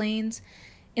Kelly explains,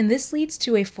 and this leads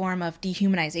to a form of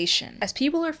dehumanization, as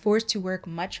people are forced to work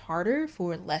much harder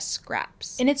for less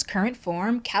scraps. In its current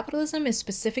form, capitalism is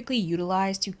specifically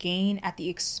utilized to gain at the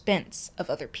expense of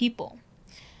other people.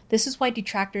 This is why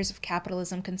detractors of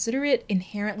capitalism consider it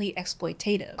inherently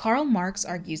exploitative. Karl Marx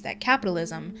argues that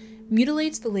capitalism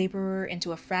mutilates the laborer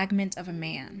into a fragment of a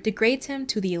man, degrades him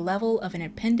to the level of an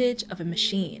appendage of a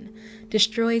machine,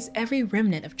 destroys every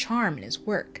remnant of charm in his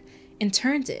work, and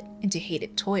turns it into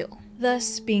hated toil.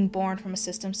 Thus, being born from a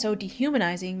system so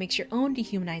dehumanizing makes your own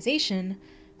dehumanization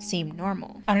seem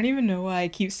normal. I don't even know why I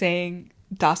keep saying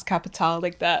Das Kapital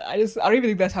like that. I don't even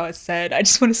think that's how it's said. I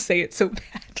just want to say it so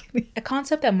badly. A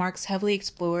concept that Marx heavily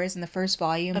explores in the first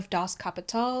volume of Das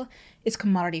Kapital is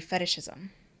commodity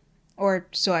fetishism. Or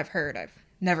so I've heard. I've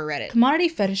never read it. Commodity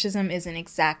fetishism isn't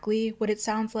exactly what it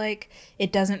sounds like.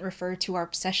 It doesn't refer to our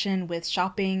obsession with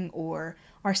shopping or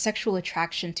our sexual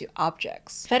attraction to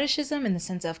objects. Fetishism, in the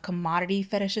sense of commodity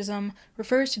fetishism,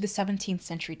 refers to the 17th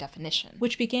century definition,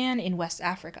 which began in West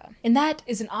Africa. And that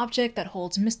is an object that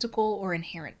holds mystical or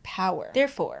inherent power.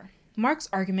 Therefore, Marx's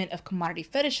argument of commodity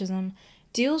fetishism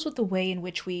deals with the way in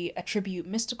which we attribute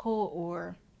mystical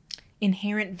or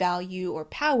inherent value or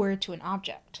power to an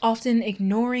object, often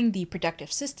ignoring the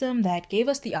productive system that gave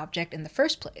us the object in the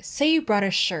first place. Say you brought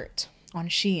a shirt on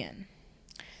Shein.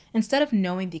 Instead of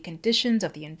knowing the conditions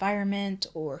of the environment,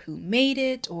 or who made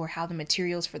it, or how the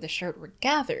materials for the shirt were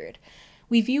gathered,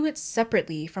 we view it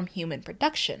separately from human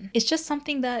production. It's just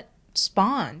something that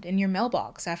spawned in your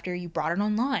mailbox after you brought it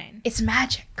online. It's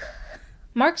magic.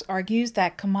 Marx argues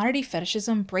that commodity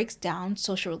fetishism breaks down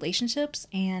social relationships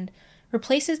and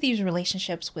replaces these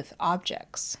relationships with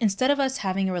objects. Instead of us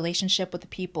having a relationship with the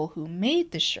people who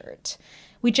made the shirt,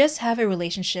 we just have a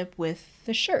relationship with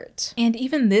the shirt. And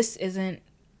even this isn't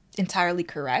entirely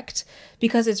correct,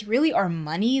 because it's really our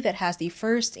money that has the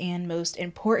first and most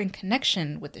important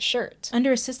connection with the shirt.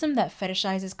 Under a system that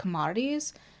fetishizes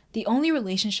commodities, the only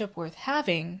relationship worth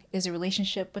having is a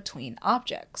relationship between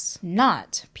objects,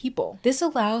 not people. This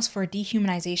allows for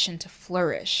dehumanization to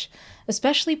flourish,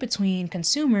 especially between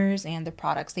consumers and the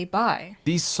products they buy.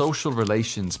 These social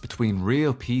relations between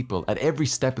real people at every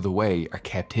step of the way are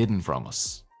kept hidden from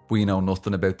us. We know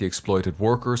nothing about the exploited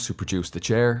workers who produced the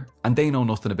chair, and they know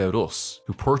nothing about us,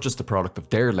 who purchased the product of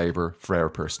their labour for our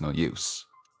personal use.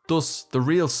 Thus, the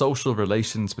real social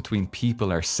relations between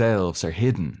people ourselves are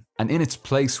hidden, and in its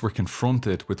place we're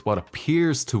confronted with what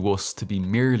appears to us to be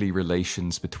merely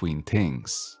relations between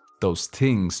things. Those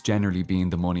things generally being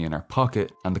the money in our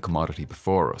pocket and the commodity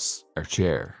before us, our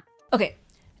chair. Okay,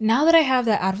 now that I have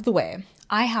that out of the way,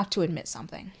 I have to admit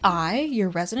something. I, your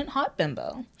resident hot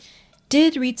bimbo,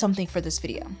 did read something for this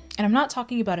video, and I'm not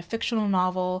talking about a fictional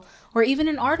novel or even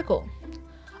an article.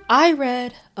 I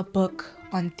read a book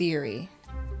on theory.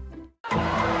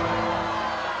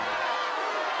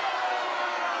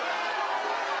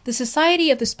 The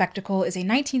Society of the Spectacle is a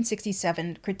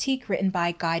 1967 critique written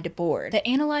by Guy Debord that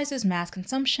analyzes mass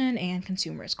consumption and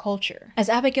consumerist culture. As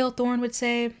Abigail Thorne would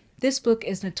say, this book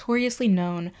is notoriously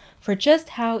known for just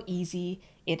how easy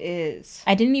it is.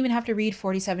 I didn't even have to read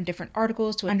 47 different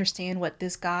articles to understand what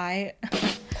this guy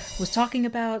was talking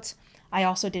about. I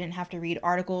also didn't have to read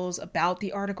articles about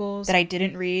the articles that I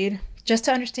didn't read just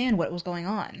to understand what was going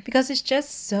on, because it's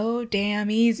just so damn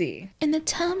easy. In the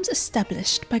terms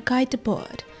established by Guy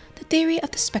Debord, the theory of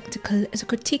the spectacle is a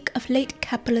critique of late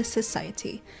capitalist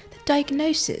society that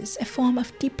diagnoses a form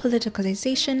of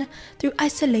depoliticalization through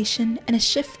isolation and a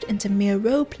shift into mere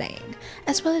role-playing,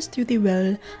 as well as through the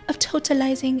role of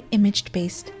totalizing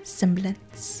image-based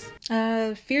semblance.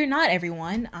 Fear not,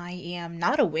 everyone. I am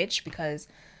not a witch because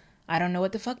I don't know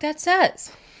what the fuck that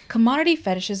says. Commodity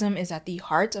fetishism is at the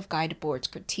heart of Guy Debord's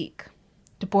critique.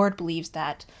 Debord believes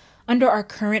that under our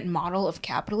current model of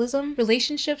capitalism,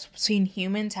 relationships between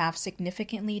humans have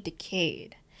significantly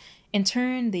decayed. In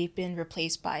turn, they've been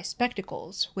replaced by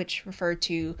spectacles, which refer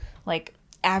to like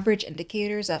average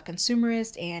indicators of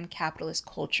consumerist and capitalist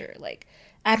culture, like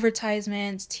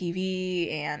advertisements,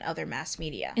 TV, and other mass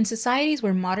media. In societies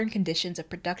where modern conditions of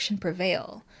production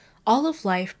prevail, all of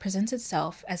life presents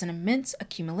itself as an immense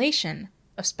accumulation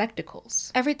of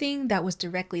spectacles. Everything that was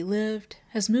directly lived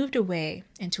has moved away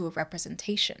into a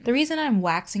representation. The reason I'm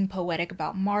waxing poetic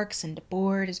about Marx and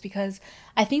Debord is because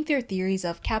I think their theories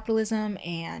of capitalism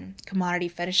and commodity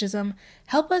fetishism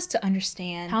help us to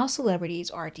understand how celebrities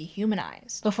are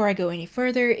dehumanized. Before I go any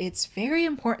further, it's very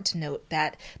important to note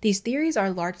that these theories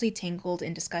are largely tangled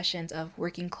in discussions of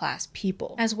working class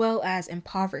people, as well as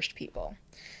impoverished people.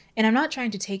 And I'm not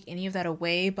trying to take any of that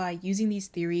away by using these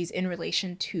theories in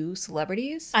relation to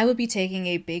celebrities. I would be taking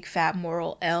a big fat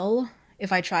moral L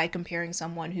if I tried comparing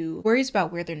someone who worries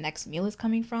about where their next meal is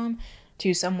coming from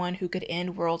to someone who could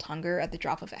end world hunger at the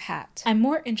drop of a hat. I'm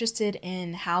more interested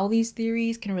in how these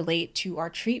theories can relate to our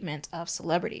treatment of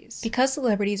celebrities. Because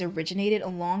celebrities originated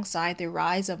alongside the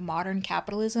rise of modern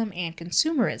capitalism and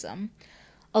consumerism,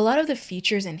 a lot of the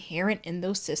features inherent in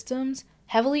those systems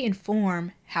heavily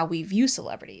inform how we view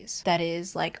celebrities. That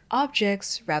is, like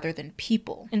objects rather than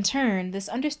people. In turn, this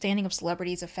understanding of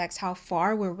celebrities affects how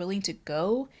far we're willing to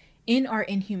go in our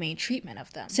inhumane treatment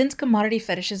of them. Since commodity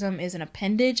fetishism is an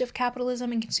appendage of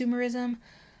capitalism and consumerism,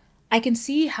 I can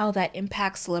see how that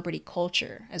impacts celebrity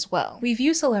culture as well. We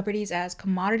view celebrities as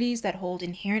commodities that hold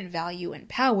inherent value and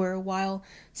power while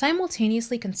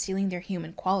simultaneously concealing their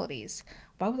human qualities.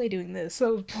 Why were they doing this?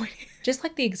 So pointy. Just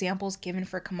like the examples given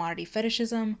for commodity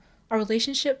fetishism, our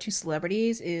relationship to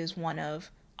celebrities is one of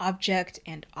object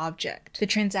and object. The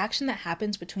transaction that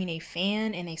happens between a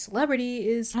fan and a celebrity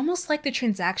is almost like the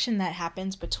transaction that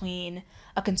happens between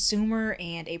a consumer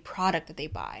and a product that they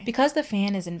buy. Because the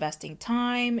fan is investing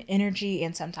time, energy,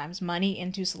 and sometimes money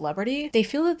into celebrity, they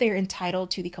feel that they're entitled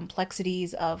to the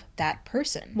complexities of that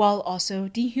person, while also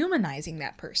dehumanizing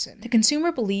that person. The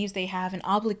consumer believes they have an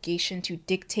obligation to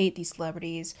dictate the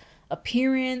celebrity's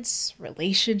appearance,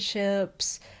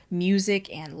 relationships,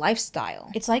 music, and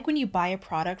lifestyle. It's like when you buy a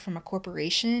product from a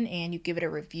corporation and you give it a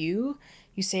review,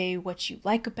 you say what you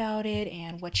like about it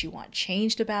and what you want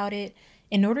changed about it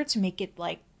in order to make it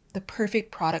like the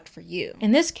perfect product for you.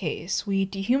 In this case, we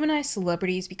dehumanize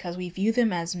celebrities because we view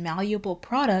them as malleable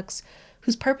products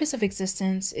whose purpose of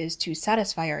existence is to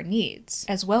satisfy our needs,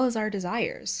 as well as our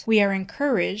desires. We are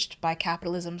encouraged by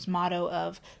capitalism's motto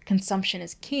of consumption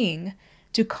is king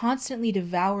to constantly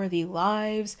devour the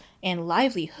lives and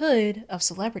livelihood of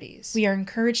celebrities. We are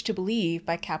encouraged to believe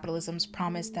by capitalism's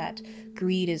promise that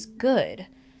greed is good,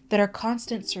 that our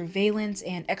constant surveillance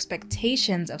and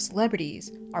expectations of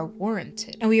celebrities are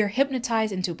warranted. And we are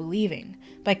hypnotized into believing,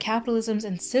 by capitalism's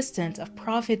insistence of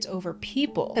profits over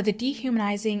people, that the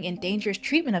dehumanizing and dangerous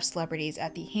treatment of celebrities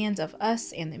at the hands of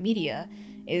us and the media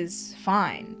is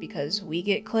fine because we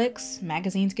get clicks,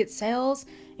 magazines get sales,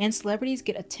 and celebrities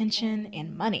get attention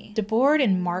and money. Debord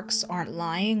and Marx aren't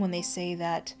lying when they say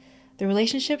that the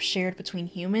relationship shared between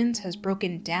humans has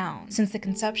broken down since the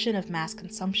conception of mass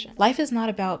consumption. Life is not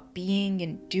about being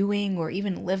and doing or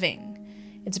even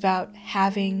living. It's about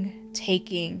having,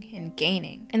 taking, and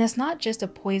gaining. And it's not just a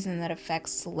poison that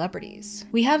affects celebrities.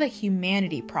 We have a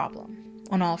humanity problem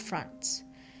on all fronts.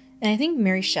 And I think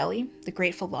Mary Shelley, the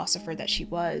great philosopher that she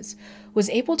was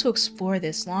able to explore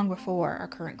this long before our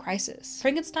current crisis.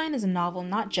 Frankenstein is a novel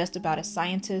not just about a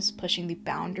scientist pushing the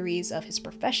boundaries of his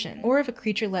profession, or of a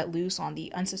creature let loose on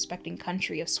the unsuspecting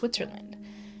country of Switzerland.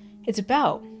 It's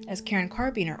about, as Karen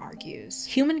Carbiner argues,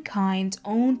 humankind's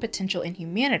own potential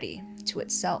inhumanity to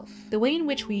itself. The way in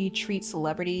which we treat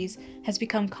celebrities has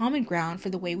become common ground for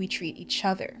the way we treat each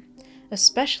other,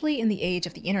 especially in the age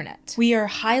of the internet. We are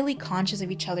highly conscious of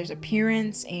each other's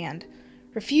appearance and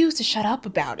refuse to shut up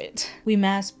about it. We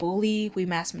mass bully, we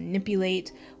mass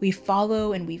manipulate, we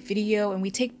follow and we video, and we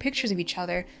take pictures of each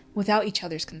other without each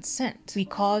other's consent. We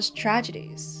cause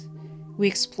tragedies. We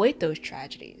exploit those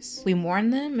tragedies. We mourn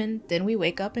them, and then we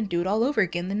wake up and do it all over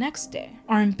again the next day.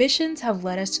 Our ambitions have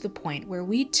led us to the point where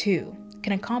we too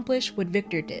can accomplish what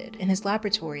Victor did in his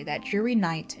laboratory that dreary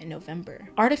night in November.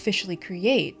 Artificially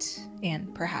create,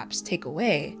 and perhaps take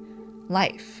away,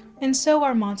 life. And so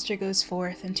our monster goes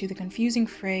forth into the confusing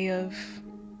fray of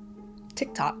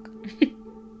TikTok.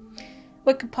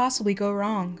 What could possibly go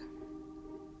wrong?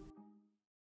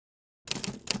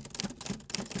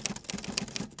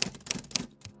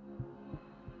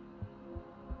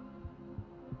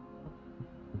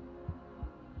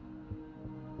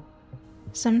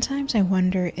 Sometimes I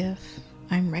wonder if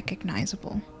I'm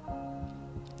recognizable.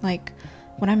 Like,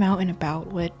 when I'm out and about,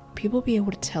 would people be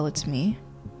able to tell it's me?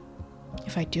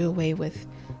 If I do away with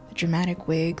the dramatic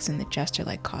wigs and the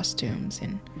jester-like costumes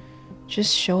and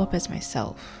just show up as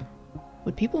myself,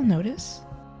 would people notice?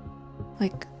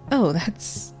 Like, oh,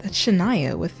 that's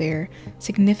Shania with their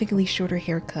significantly shorter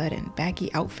haircut and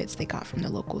baggy outfits they got from the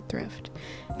local thrift.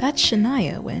 That's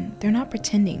Shania when they're not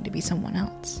pretending to be someone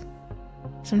else.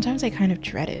 Sometimes I kind of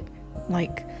dread it.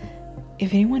 Like,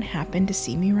 if anyone happened to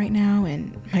see me right now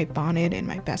in my bonnet and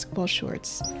my basketball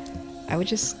shorts, I would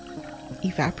just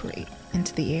evaporate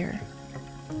into the air.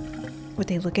 Would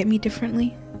they look at me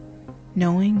differently?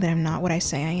 Knowing that I'm not what I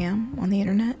say I am on the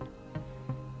internet?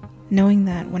 Knowing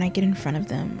that when I get in front of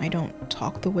them, I don't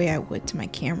talk the way I would to my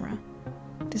camera.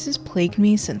 This has plagued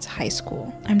me since high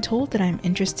school. I'm told that I'm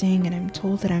interesting and I'm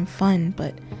told that I'm fun,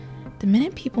 but the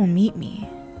minute people meet me,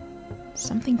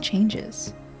 something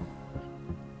changes.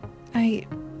 I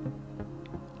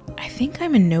think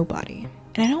I'm a nobody.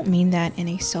 And I don't mean that in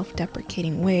a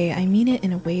self-deprecating way. I mean it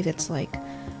in a way that's like,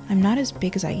 I'm not as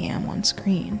big as I am on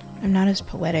screen. I'm not as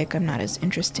poetic. I'm not as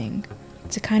interesting.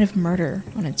 It's a kind of murder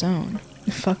on its own.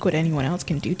 Fuck what anyone else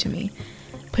can do to me.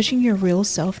 Pushing your real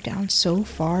self down so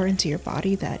far into your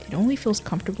body that it only feels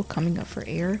comfortable coming up for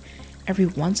air every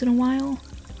once in a while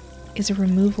is a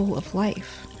removal of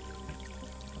life.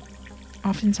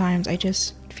 Oftentimes, I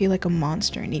just feel like a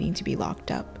monster needing to be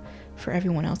locked up for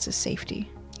everyone else's safety.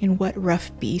 And what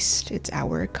rough beast, its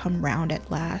hour come round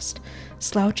at last,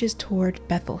 slouches toward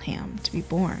Bethlehem to be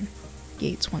born?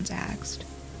 Yeats once asked.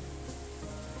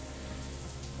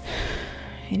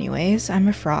 Anyways, I'm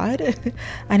a fraud.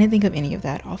 I didn't think of any of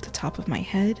that off the top of my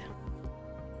head.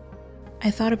 I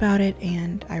thought about it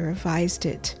and I revised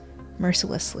it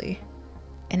mercilessly,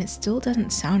 and it still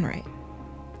doesn't sound right.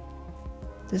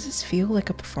 Does this feel like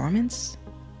a performance?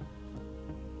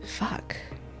 Fuck.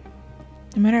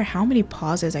 No matter how many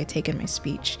pauses I take in my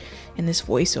speech, in this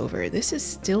voiceover, this is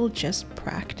still just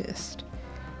practiced,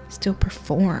 still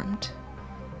performed.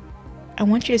 I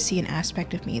want you to see an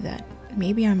aspect of me that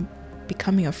maybe I'm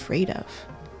becoming afraid of,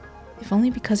 if only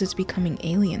because it's becoming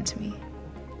alien to me.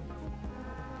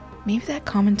 Maybe that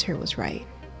commenter was right.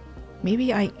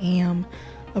 Maybe I am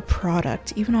a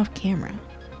product, even off camera.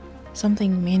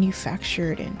 Something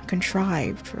manufactured and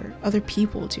contrived for other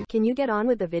people to... Can you get on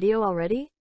with the video already?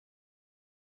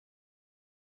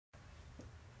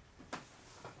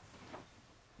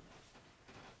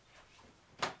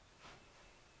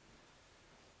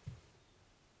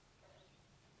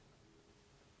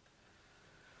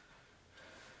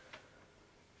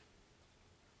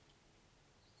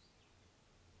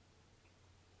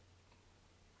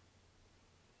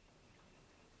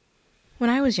 When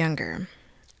I was younger,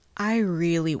 I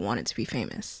really wanted to be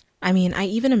famous. I mean, I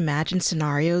even imagined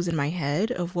scenarios in my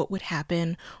head of what would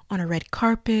happen on a red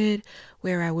carpet,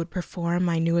 where I would perform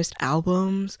my newest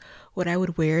albums, what I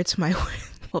would wear to my...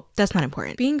 Well, that's not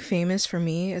important. Being famous for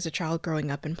me as a child growing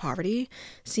up in poverty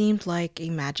seemed like a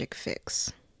magic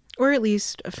fix. Or at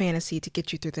least a fantasy to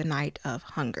get you through the night of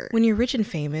hunger. When you're rich and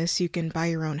famous, you can buy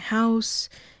your own house,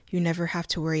 you never have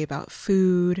to worry about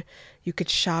food, you could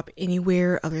shop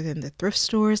anywhere other than the thrift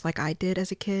stores like I did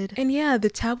as a kid. And yeah, the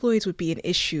tabloids would be an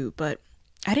issue, but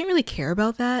I didn't really care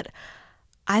about that.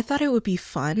 I thought it would be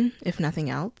fun, if nothing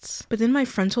else. But then my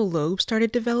frontal lobe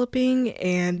started developing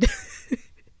and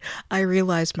I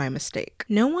realized my mistake.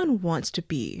 No one wants to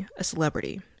be a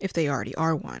celebrity if they already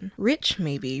are one. Rich,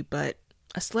 maybe, but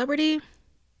a celebrity?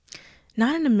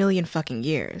 Not in a million fucking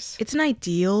years. It's an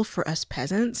ideal for us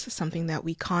peasants, something that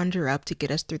we conjure up to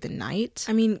get us through the night.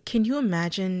 I mean, can you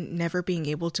imagine never being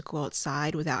able to go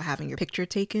outside without having your picture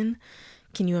taken?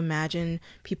 Can you imagine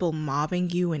people mobbing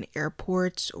you in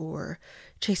airports or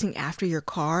chasing after your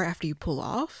car after you pull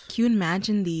off? Can you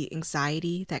imagine the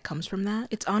anxiety that comes from that?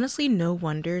 It's honestly no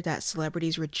wonder that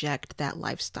celebrities reject that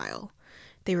lifestyle.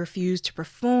 They refuse to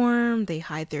perform, they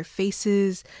hide their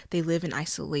faces, they live in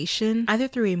isolation. Either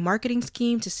through a marketing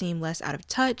scheme to seem less out of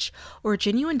touch or a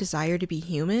genuine desire to be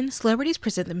human, celebrities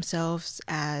present themselves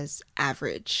as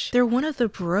average. They're one of the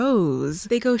bros.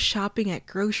 They go shopping at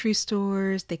grocery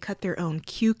stores, they cut their own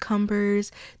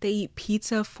cucumbers, they eat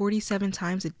pizza 47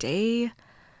 times a day,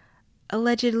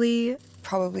 allegedly.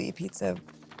 Probably eat pizza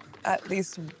at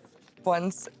least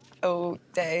once a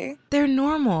day. They're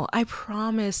normal. I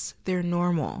promise they're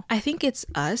normal. I think it's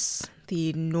us,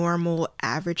 the normal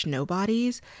average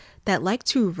nobodies, that like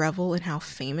to revel in how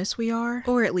famous we are,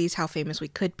 or at least how famous we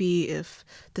could be if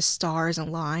the stars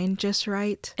align just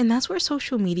right. And that's where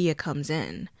social media comes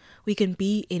in. We can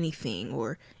be anything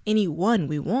or anyone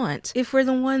we want if we're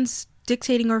the ones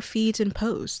dictating our feeds and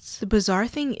posts. The bizarre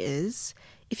thing is,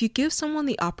 if you give someone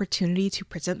the opportunity to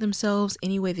present themselves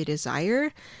any way they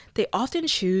desire, they often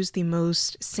choose the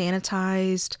most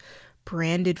sanitized,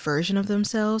 branded version of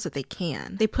themselves that they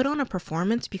can. They put on a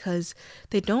performance because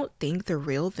they don't think the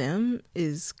real them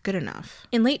is good enough.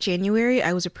 In late January,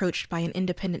 I was approached by an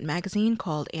independent magazine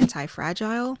called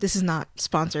Anti-Fragile. This is not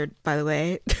sponsored, by the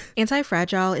way.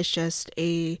 Anti-Fragile is just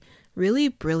a really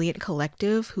brilliant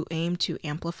collective who aim to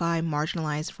amplify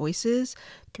marginalized voices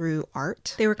through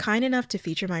art. They were kind enough to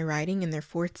feature my writing in their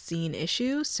 4th zine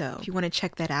issue, so if you want to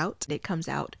check that out, it comes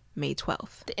out May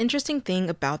 12th. The interesting thing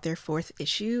about their 4th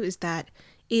issue is that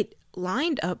it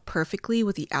lined up perfectly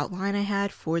with the outline I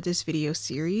had for this video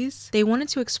series. They wanted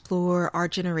to explore our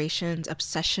generation's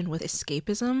obsession with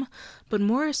escapism, but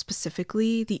more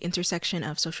specifically, the intersection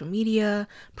of social media,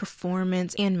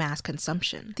 performance, and mass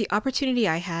consumption. The opportunity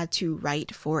I had to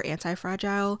write for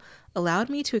Anti-Fragile allowed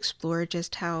me to explore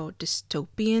just how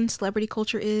dystopian celebrity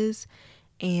culture is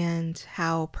and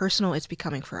how personal it's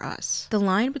becoming for us. The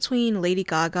line between Lady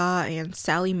Gaga and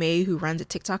Sally Mae, who runs a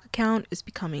TikTok account, is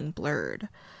becoming blurred.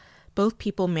 Both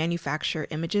people manufacture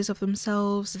images of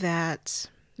themselves that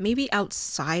maybe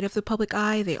outside of the public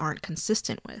eye they aren't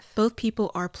consistent with. Both people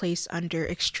are placed under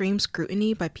extreme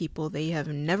scrutiny by people they have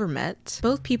never met.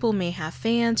 Both people may have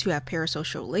fans who have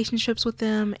parasocial relationships with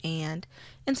them, and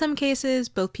in some cases,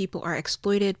 both people are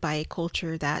exploited by a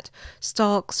culture that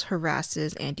stalks,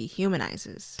 harasses, and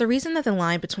dehumanizes. The reason that the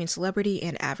line between celebrity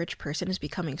and average person is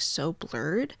becoming so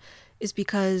blurred is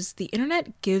because the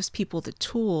internet gives people the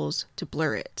tools to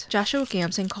blur it. Joshua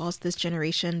Gamson calls this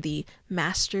generation the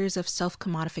masters of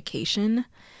self-commodification,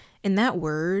 and that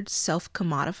word,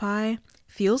 self-commodify,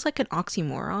 feels like an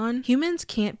oxymoron. Humans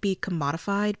can't be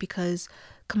commodified because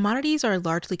commodities are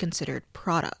largely considered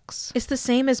products. It's the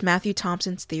same as Matthew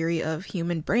Thomson's theory of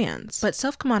human brands, but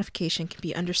self-commodification can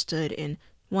be understood in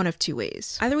one of two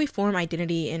ways. Either we form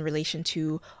identity in relation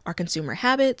to our consumer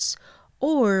habits,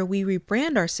 or we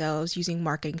rebrand ourselves using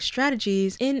marketing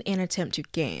strategies in an attempt to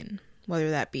gain,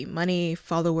 whether that be money,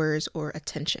 followers, or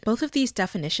attention. Both of these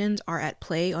definitions are at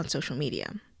play on social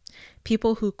media.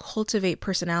 People who cultivate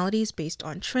personalities based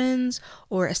on trends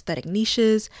or aesthetic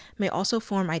niches may also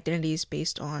form identities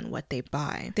based on what they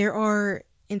buy. There are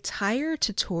entire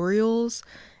tutorials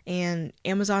and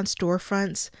Amazon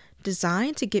storefronts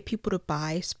designed to get people to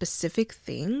buy specific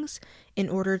things in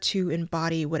order to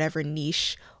embody whatever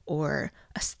niche or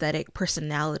aesthetic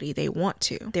personality they want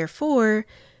to. Therefore,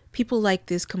 people like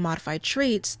these commodified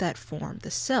traits that form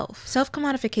the self.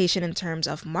 Self-commodification in terms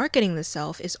of marketing the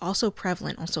self is also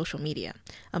prevalent on social media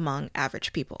among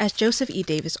average people. As Joseph E.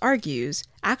 Davis argues,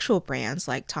 actual brands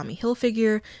like Tommy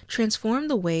Hilfiger transform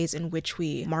the ways in which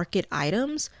we market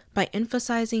items by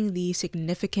emphasizing the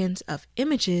significance of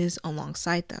images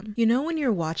alongside them. You know when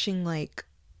you're watching like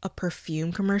a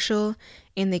perfume commercial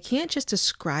and they can't just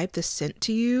describe the scent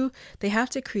to you, they have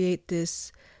to create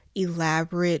this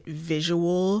elaborate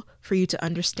visual for you to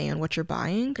understand what you're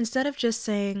buying, instead of just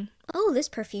saying, "Oh, this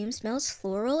perfume smells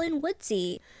floral and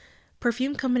woodsy."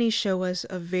 Perfume companies show us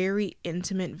a very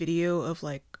intimate video of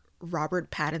like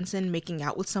Robert Pattinson making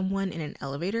out with someone in an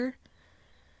elevator,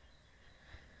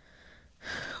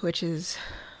 which is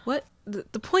what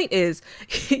the point is.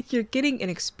 You're getting an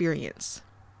experience,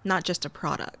 not just a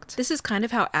product. This is kind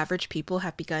of how average people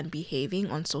have begun behaving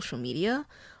on social media,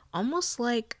 almost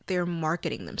like they're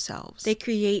marketing themselves. They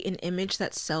create an image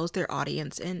that sells their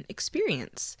audience an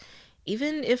experience,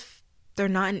 even if they're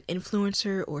not an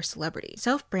influencer or celebrity.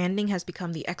 Self-branding has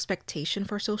become the expectation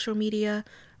for social media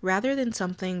rather than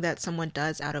something that someone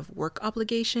does out of work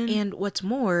obligation. And what's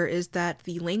more is that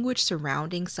the language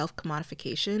surrounding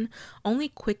self-commodification only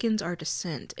quickens our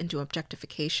descent into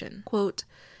objectification. Quote,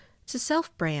 "To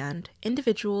self-brand,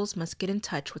 individuals must get in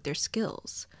touch with their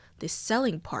skills, the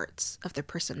selling parts of their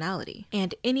personality,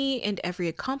 and any and every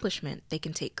accomplishment they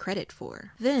can take credit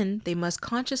for. Then they must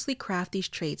consciously craft these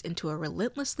traits into a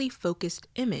relentlessly focused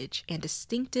image and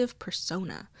distinctive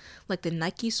persona, like the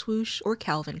Nike swoosh or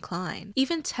Calvin Klein,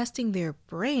 even testing their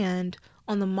brand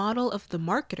on the model of the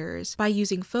marketers by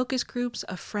using focus groups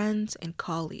of friends and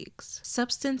colleagues.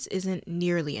 Substance isn't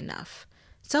nearly enough.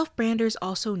 Self-branders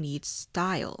also need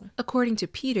style. According to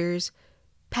Peters,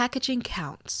 packaging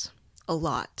counts a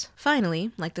lot.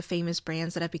 Finally, like the famous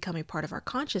brands that have become a part of our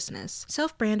consciousness,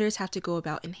 self-branders have to go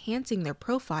about enhancing their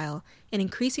profile and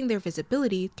increasing their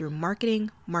visibility through marketing.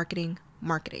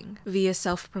 Via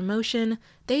self-promotion,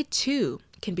 they too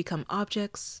can become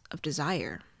objects of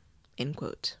desire." End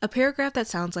quote. A paragraph that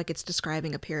sounds like it's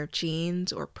describing a pair of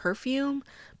jeans or perfume,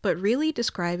 but really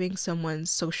describing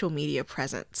someone's social media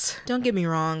presence. Don't get me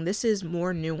wrong, this is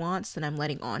more nuanced than I'm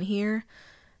letting on here.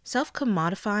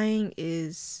 Self-commodifying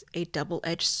is a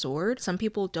double-edged sword. Some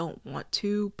people don't want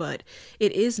to, but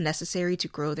it is necessary to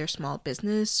grow their small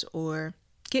business or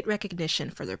get recognition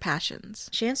for their passions.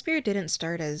 Shakespeare didn't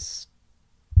start as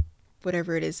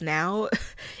whatever it is now.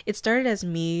 It started as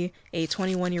me, a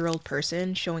 21-year-old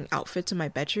person, showing outfits in my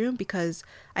bedroom because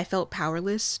I felt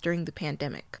powerless during the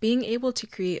pandemic. Being able to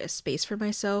create a space for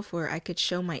myself where I could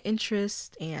show my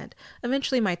interests and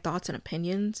eventually my thoughts and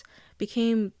opinions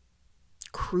became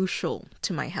crucial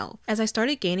to my health. As I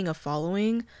started gaining a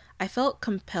following, I felt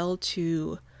compelled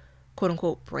to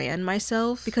quote-unquote brand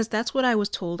myself because that's what I was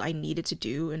told I needed to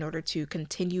do in order to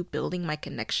continue building my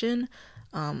connection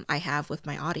I have with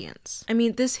my audience. I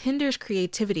mean, this hinders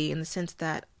creativity in the sense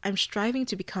that I'm striving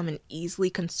to become an easily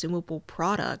consumable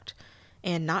product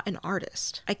and not an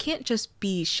artist. I can't just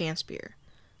be Shakespeare.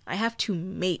 I have to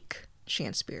make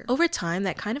Shakespeare. Over time,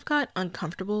 that kind of got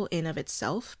uncomfortable in of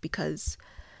itself because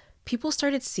people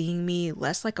started seeing me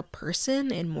less like a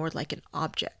person and more like an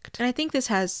object. And I think this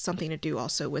has something to do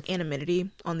also with anonymity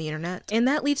on the internet. And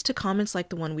that leads to comments like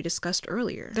the one we discussed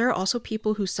earlier. There are also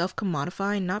people who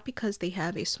self-commodify not because they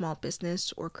have a small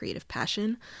business or creative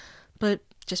passion, but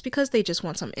just because they just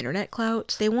want some internet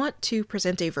clout. They want to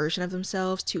present a version of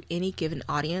themselves to any given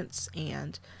audience,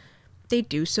 and they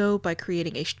do so by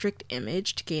creating a strict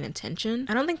image to gain attention.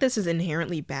 I don't think this is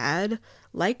inherently bad.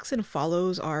 Likes and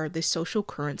follows are the social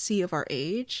currency of our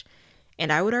age,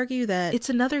 and I would argue that it's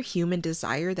another human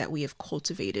desire that we have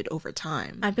cultivated over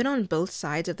time. I've been on both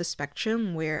sides of the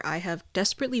spectrum where I have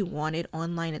desperately wanted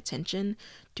online attention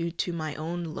due to my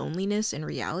own loneliness in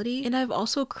reality, and I've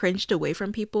also cringed away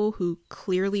from people who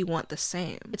clearly want the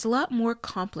same. It's a lot more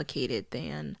complicated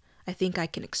than I think I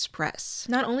can express.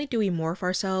 Not only do we morph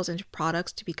ourselves into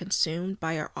products to be consumed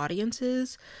by our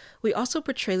audiences, we also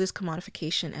portray this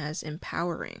commodification as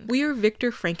empowering. We are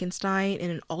Victor Frankenstein in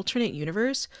an alternate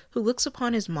universe who looks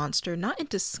upon his monster not in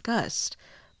disgust,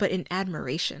 but in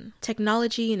admiration.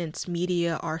 Technology and its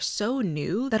media are so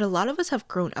new that a lot of us have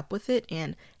grown up with it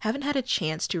and haven't had a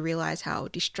chance to realize how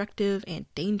destructive and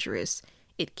dangerous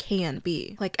it can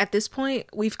be. Like, at this point,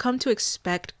 we've come to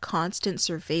expect constant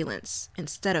surveillance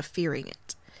instead of fearing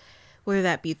it. Whether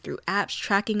that be through apps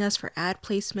tracking us for ad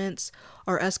placements,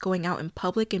 or us going out in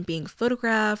public and being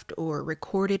photographed or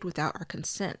recorded without our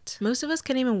consent. Most of us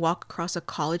can't even walk across a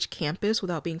college campus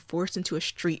without being forced into a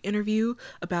street interview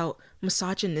about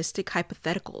misogynistic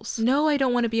hypotheticals. No, I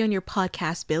don't want to be on your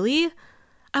podcast, Billy.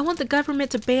 I want the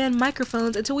government to ban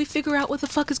microphones until we figure out what the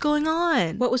fuck is going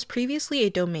on. What was previously a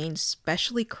domain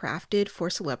specially crafted for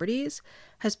celebrities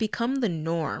has become the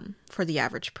norm for the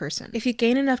average person. If you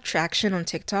gain enough traction on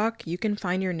TikTok, you can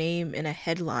find your name in a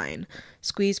headline,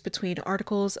 squeezed between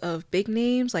articles of big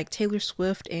names like Taylor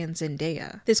Swift and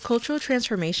Zendaya. This cultural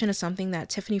transformation is something that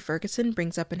Tiffany Ferguson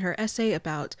brings up in her essay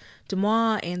about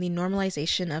Dumois and the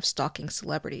normalization of stalking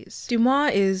celebrities. Dumois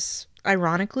is,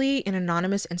 ironically, an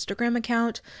anonymous Instagram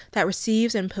account that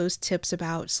receives and posts tips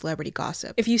about celebrity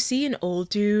gossip. If you see an old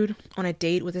dude on a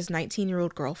date with his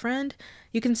 19-year-old girlfriend,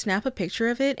 you can snap a picture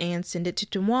of it and send it to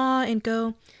Dumois and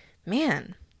go,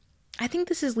 "Man, I think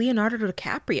this is Leonardo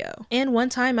DiCaprio." And one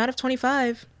time out of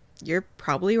 25, you're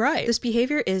probably right. This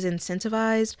behavior is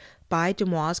incentivized by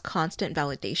Dumois' constant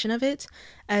validation of it,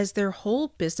 as their whole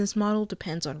business model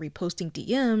depends on reposting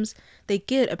DMs they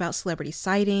get about celebrity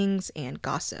sightings and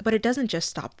gossip. But it doesn't just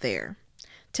stop there.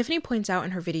 Tiffany points out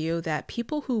in her video that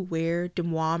people who wear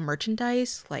Dumois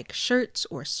merchandise, like shirts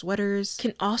or sweaters,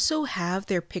 can also have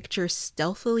their pictures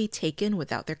stealthily taken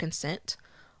without their consent,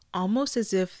 almost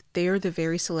as if they're the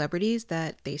very celebrities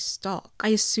that they stalk. I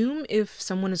assume if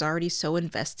someone is already so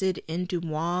invested in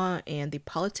Dumois and the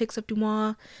politics of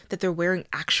Dumois that they're wearing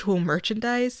actual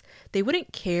merchandise, they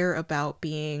wouldn't care about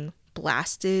being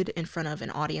blasted in front of an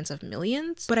audience of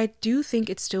millions. But I do think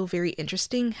it's still very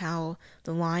interesting how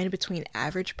the line between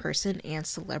average person and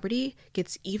celebrity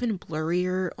gets even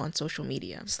blurrier on social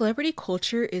media. Celebrity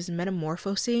culture is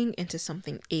metamorphosing into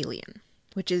something alien,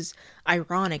 which is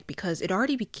ironic because it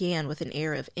already began with an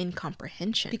era of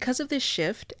incomprehension. Because of this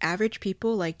shift, average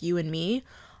people like you and me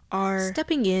are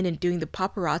stepping in and doing the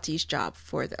paparazzi's job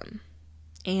for them.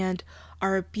 And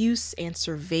our abuse and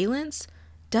surveillance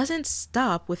doesn't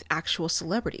stop with actual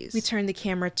celebrities. We turn the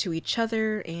camera to each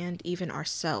other and even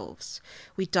ourselves.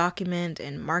 We document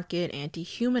and market and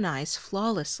dehumanize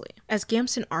flawlessly. As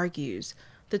Gamson argues,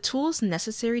 the tools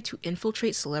necessary to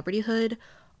infiltrate celebrityhood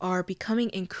are becoming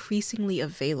increasingly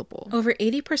available. Over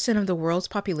 80% of the world's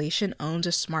population owns a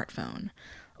smartphone.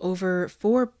 Over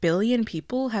 4 billion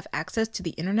people have access to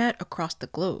the internet across the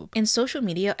globe. And social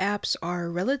media apps are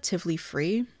relatively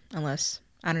free, unless,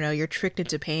 I don't know, you're tricked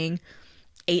into paying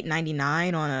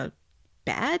 $8.99 on a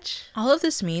badge. All of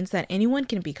this means that anyone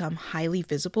can become highly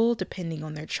visible depending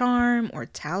on their charm or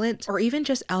talent or even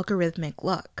just algorithmic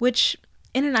luck, which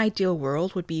in an ideal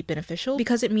world would be beneficial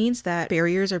because it means that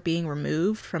barriers are being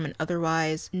removed from an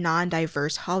otherwise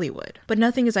non-diverse Hollywood. But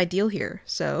nothing is ideal here,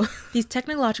 so these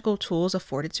technological tools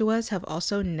afforded to us have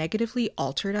also negatively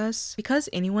altered us. Because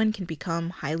anyone can become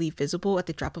highly visible at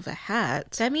the drop of a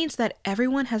hat, that means that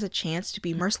everyone has a chance to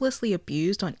be mercilessly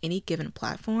abused on any given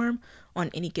platform, on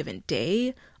any given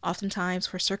day, oftentimes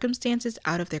for circumstances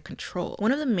out of their control.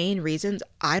 One of the main reasons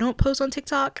I don't post on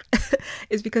TikTok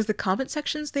is because the comment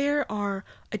sections there are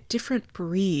a different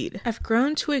breed. I've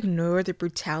grown to ignore the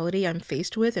brutality I'm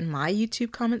faced with in my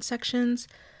YouTube comment sections,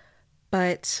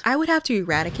 but I would have to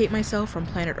eradicate myself from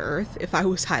planet Earth if I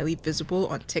was highly visible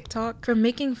on TikTok. From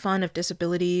making fun of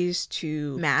disabilities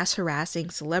to mass harassing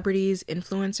celebrities,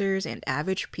 influencers, and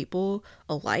average people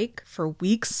alike for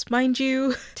weeks, mind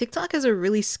you, TikTok is a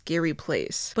really scary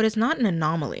place, but it's not an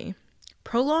anomaly.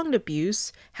 Prolonged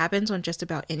abuse happens on just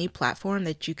about any platform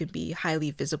that you can be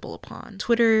highly visible upon.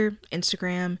 Twitter,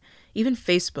 Instagram, even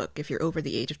Facebook if you're over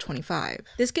the age of 25.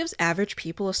 This gives average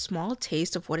people a small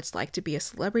taste of what it's like to be a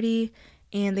celebrity,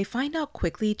 and they find out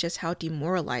quickly just how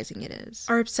demoralizing it is.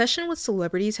 Our obsession with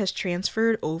celebrities has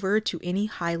transferred over to any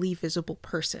highly visible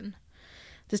person.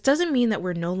 This doesn't mean that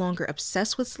we're no longer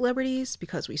obsessed with celebrities,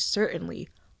 because we certainly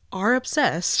are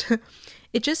obsessed.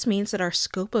 It just means that our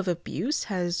scope of abuse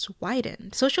has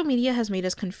widened. Social media has made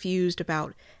us confused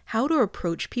about how to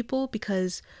approach people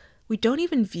because we don't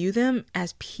even view them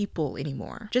as people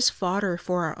anymore, just fodder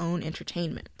for our own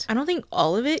entertainment. I don't think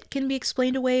all of it can be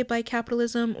explained away by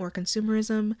capitalism or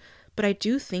consumerism, but I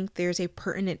do think there's a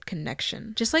pertinent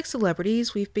connection. Just like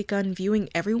celebrities, we've begun viewing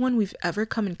everyone we've ever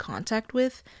come in contact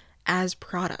with as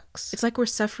products. It's like we're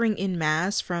suffering en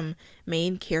masse from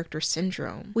main character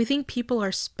syndrome. We think people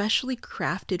are specially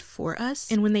crafted for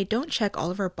us, and when they don't check all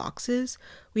of our boxes,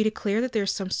 we declare that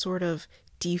there's some sort of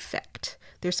defect.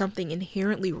 There's something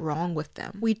inherently wrong with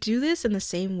them. We do this in the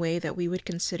same way that we would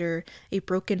consider a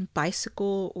broken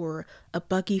bicycle or a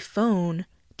buggy phone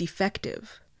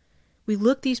defective. We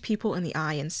look these people in the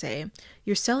eye and say,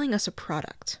 "You're selling us a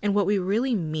product." And what we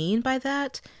really mean by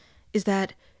that is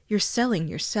that you're selling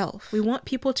yourself. We want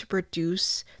people to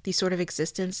produce the sort of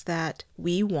existence that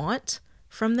we want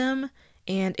from them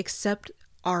and accept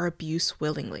our abuse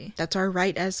willingly. That's our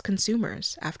right as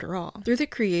consumers, after all. Through the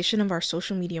creation of our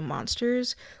social media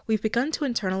monsters, we've begun to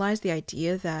internalize the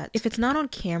idea that if it's not on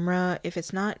camera, if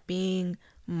it's not being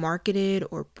marketed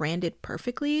or branded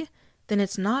perfectly, then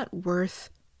it's not worth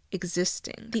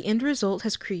existing. The end result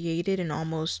has created an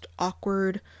almost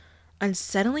awkward,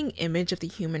 unsettling image of the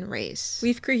human race.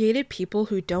 We've created people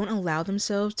who don't allow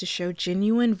themselves to show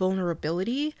genuine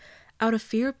vulnerability out of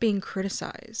fear of being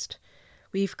criticized.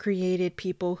 We've created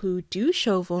people who do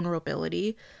show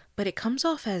vulnerability, but it comes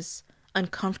off as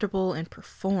uncomfortable and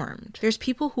performed. There's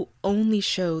people who only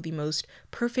show the most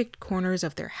perfect corners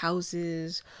of their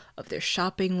houses, of their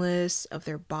shopping lists, of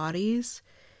their bodies.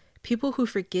 People who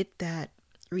forget that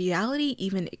reality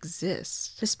even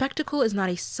exists. The spectacle is not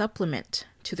a supplement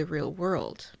to the real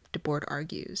world, Debord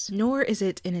argues, nor is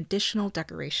it an additional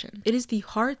decoration. It is the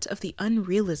heart of the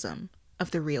unrealism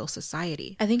of the real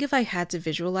society. I think if I had to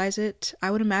visualize it,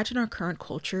 I would imagine our current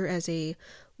culture as a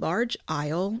large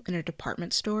aisle in a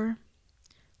department store.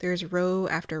 There's row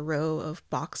after row of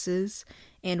boxes,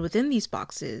 and within these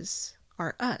boxes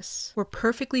are us. We're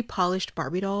perfectly polished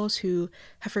Barbie dolls who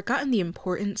have forgotten the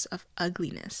importance of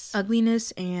ugliness.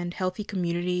 Ugliness and healthy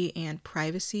community and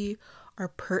privacy are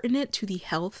pertinent to the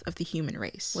health of the human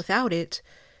race. Without it,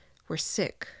 we're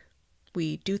sick.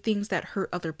 We do things that hurt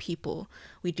other people.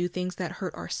 We do things that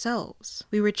hurt ourselves.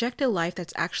 We reject a life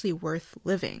that's actually worth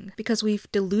living because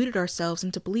we've deluded ourselves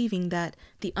into believing that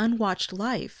the unwatched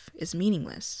life is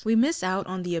meaningless. We miss out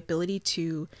on the ability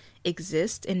to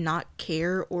exist and not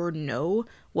care or know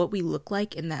what we look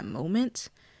like in that moment.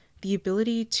 The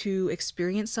ability to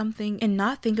experience something and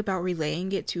not think about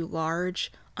relaying it to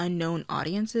large, unknown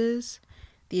audiences.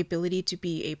 The ability to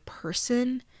be a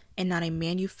person and not a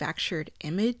manufactured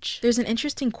image. There's an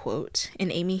interesting quote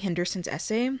in Amy Henderson's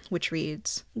essay, which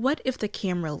reads, "What if the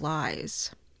camera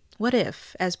lies? What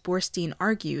if, as Borstein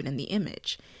argued in the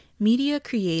image, media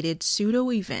created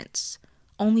pseudo-events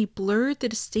only blurred the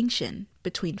distinction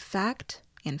between fact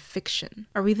and fiction?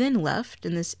 Are we then left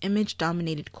in this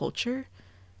image-dominated culture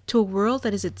to a world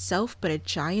that is itself but a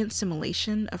giant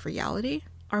simulation of reality?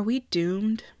 Are we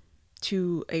doomed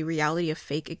to a reality of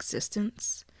fake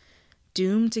existence?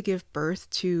 Doomed to give birth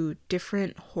to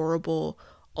different, horrible,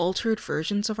 altered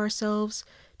versions of ourselves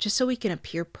just so we can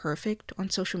appear perfect on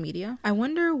social media? I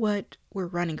wonder what we're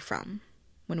running from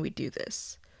when we do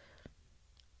this.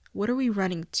 What are we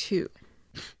running to?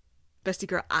 Bestie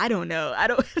girl, I don't know. I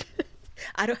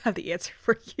don't have the answer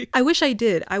for you. I wish I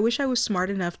did. I wish I was smart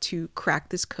enough to crack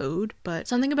this code, but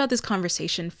something about this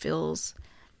conversation feels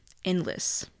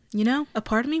endless. You know, a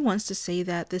part of me wants to say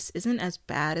that this isn't as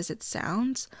bad as it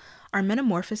sounds. Our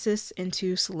metamorphosis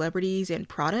into celebrities and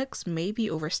products may be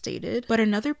overstated, but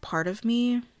another part of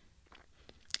me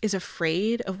is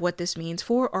afraid of what this means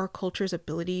for our culture's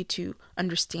ability to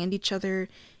understand each other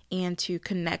and to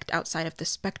connect outside of the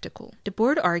spectacle.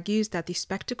 Debord argues that the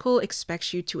spectacle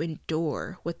expects you to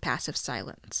endure with passive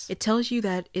silence. It tells you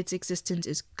that its existence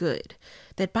is good,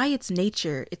 that by its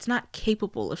nature, it's not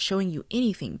capable of showing you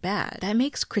anything bad. That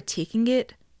makes critiquing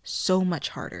it so much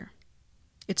harder.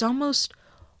 It's almost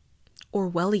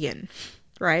Orwellian,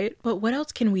 right? But what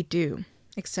else can we do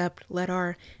except let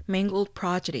our mangled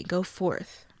progeny go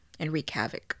forth and wreak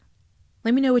havoc?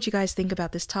 Let me know what you guys think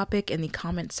about this topic in the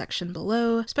comment section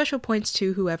below. Special points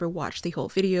to whoever watched the whole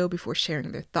video before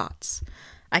sharing their thoughts.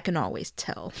 I can always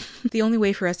tell. The only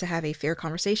way for us to have a fair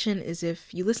conversation is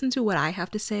if you listen to what I have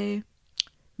to say,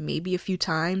 maybe a few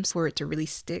times for it to really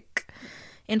stick.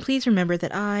 And please remember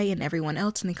that I and everyone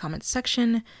else in the comments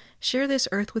section share this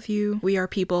earth with you. We are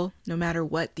people, no matter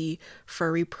what the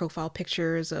furry profile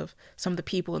pictures of some of the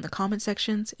people in the comment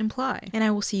sections imply. And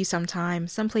I will see you sometime,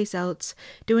 someplace else,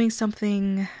 doing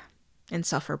something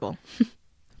insufferable.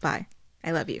 Bye.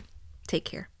 I love you. Take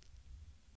care.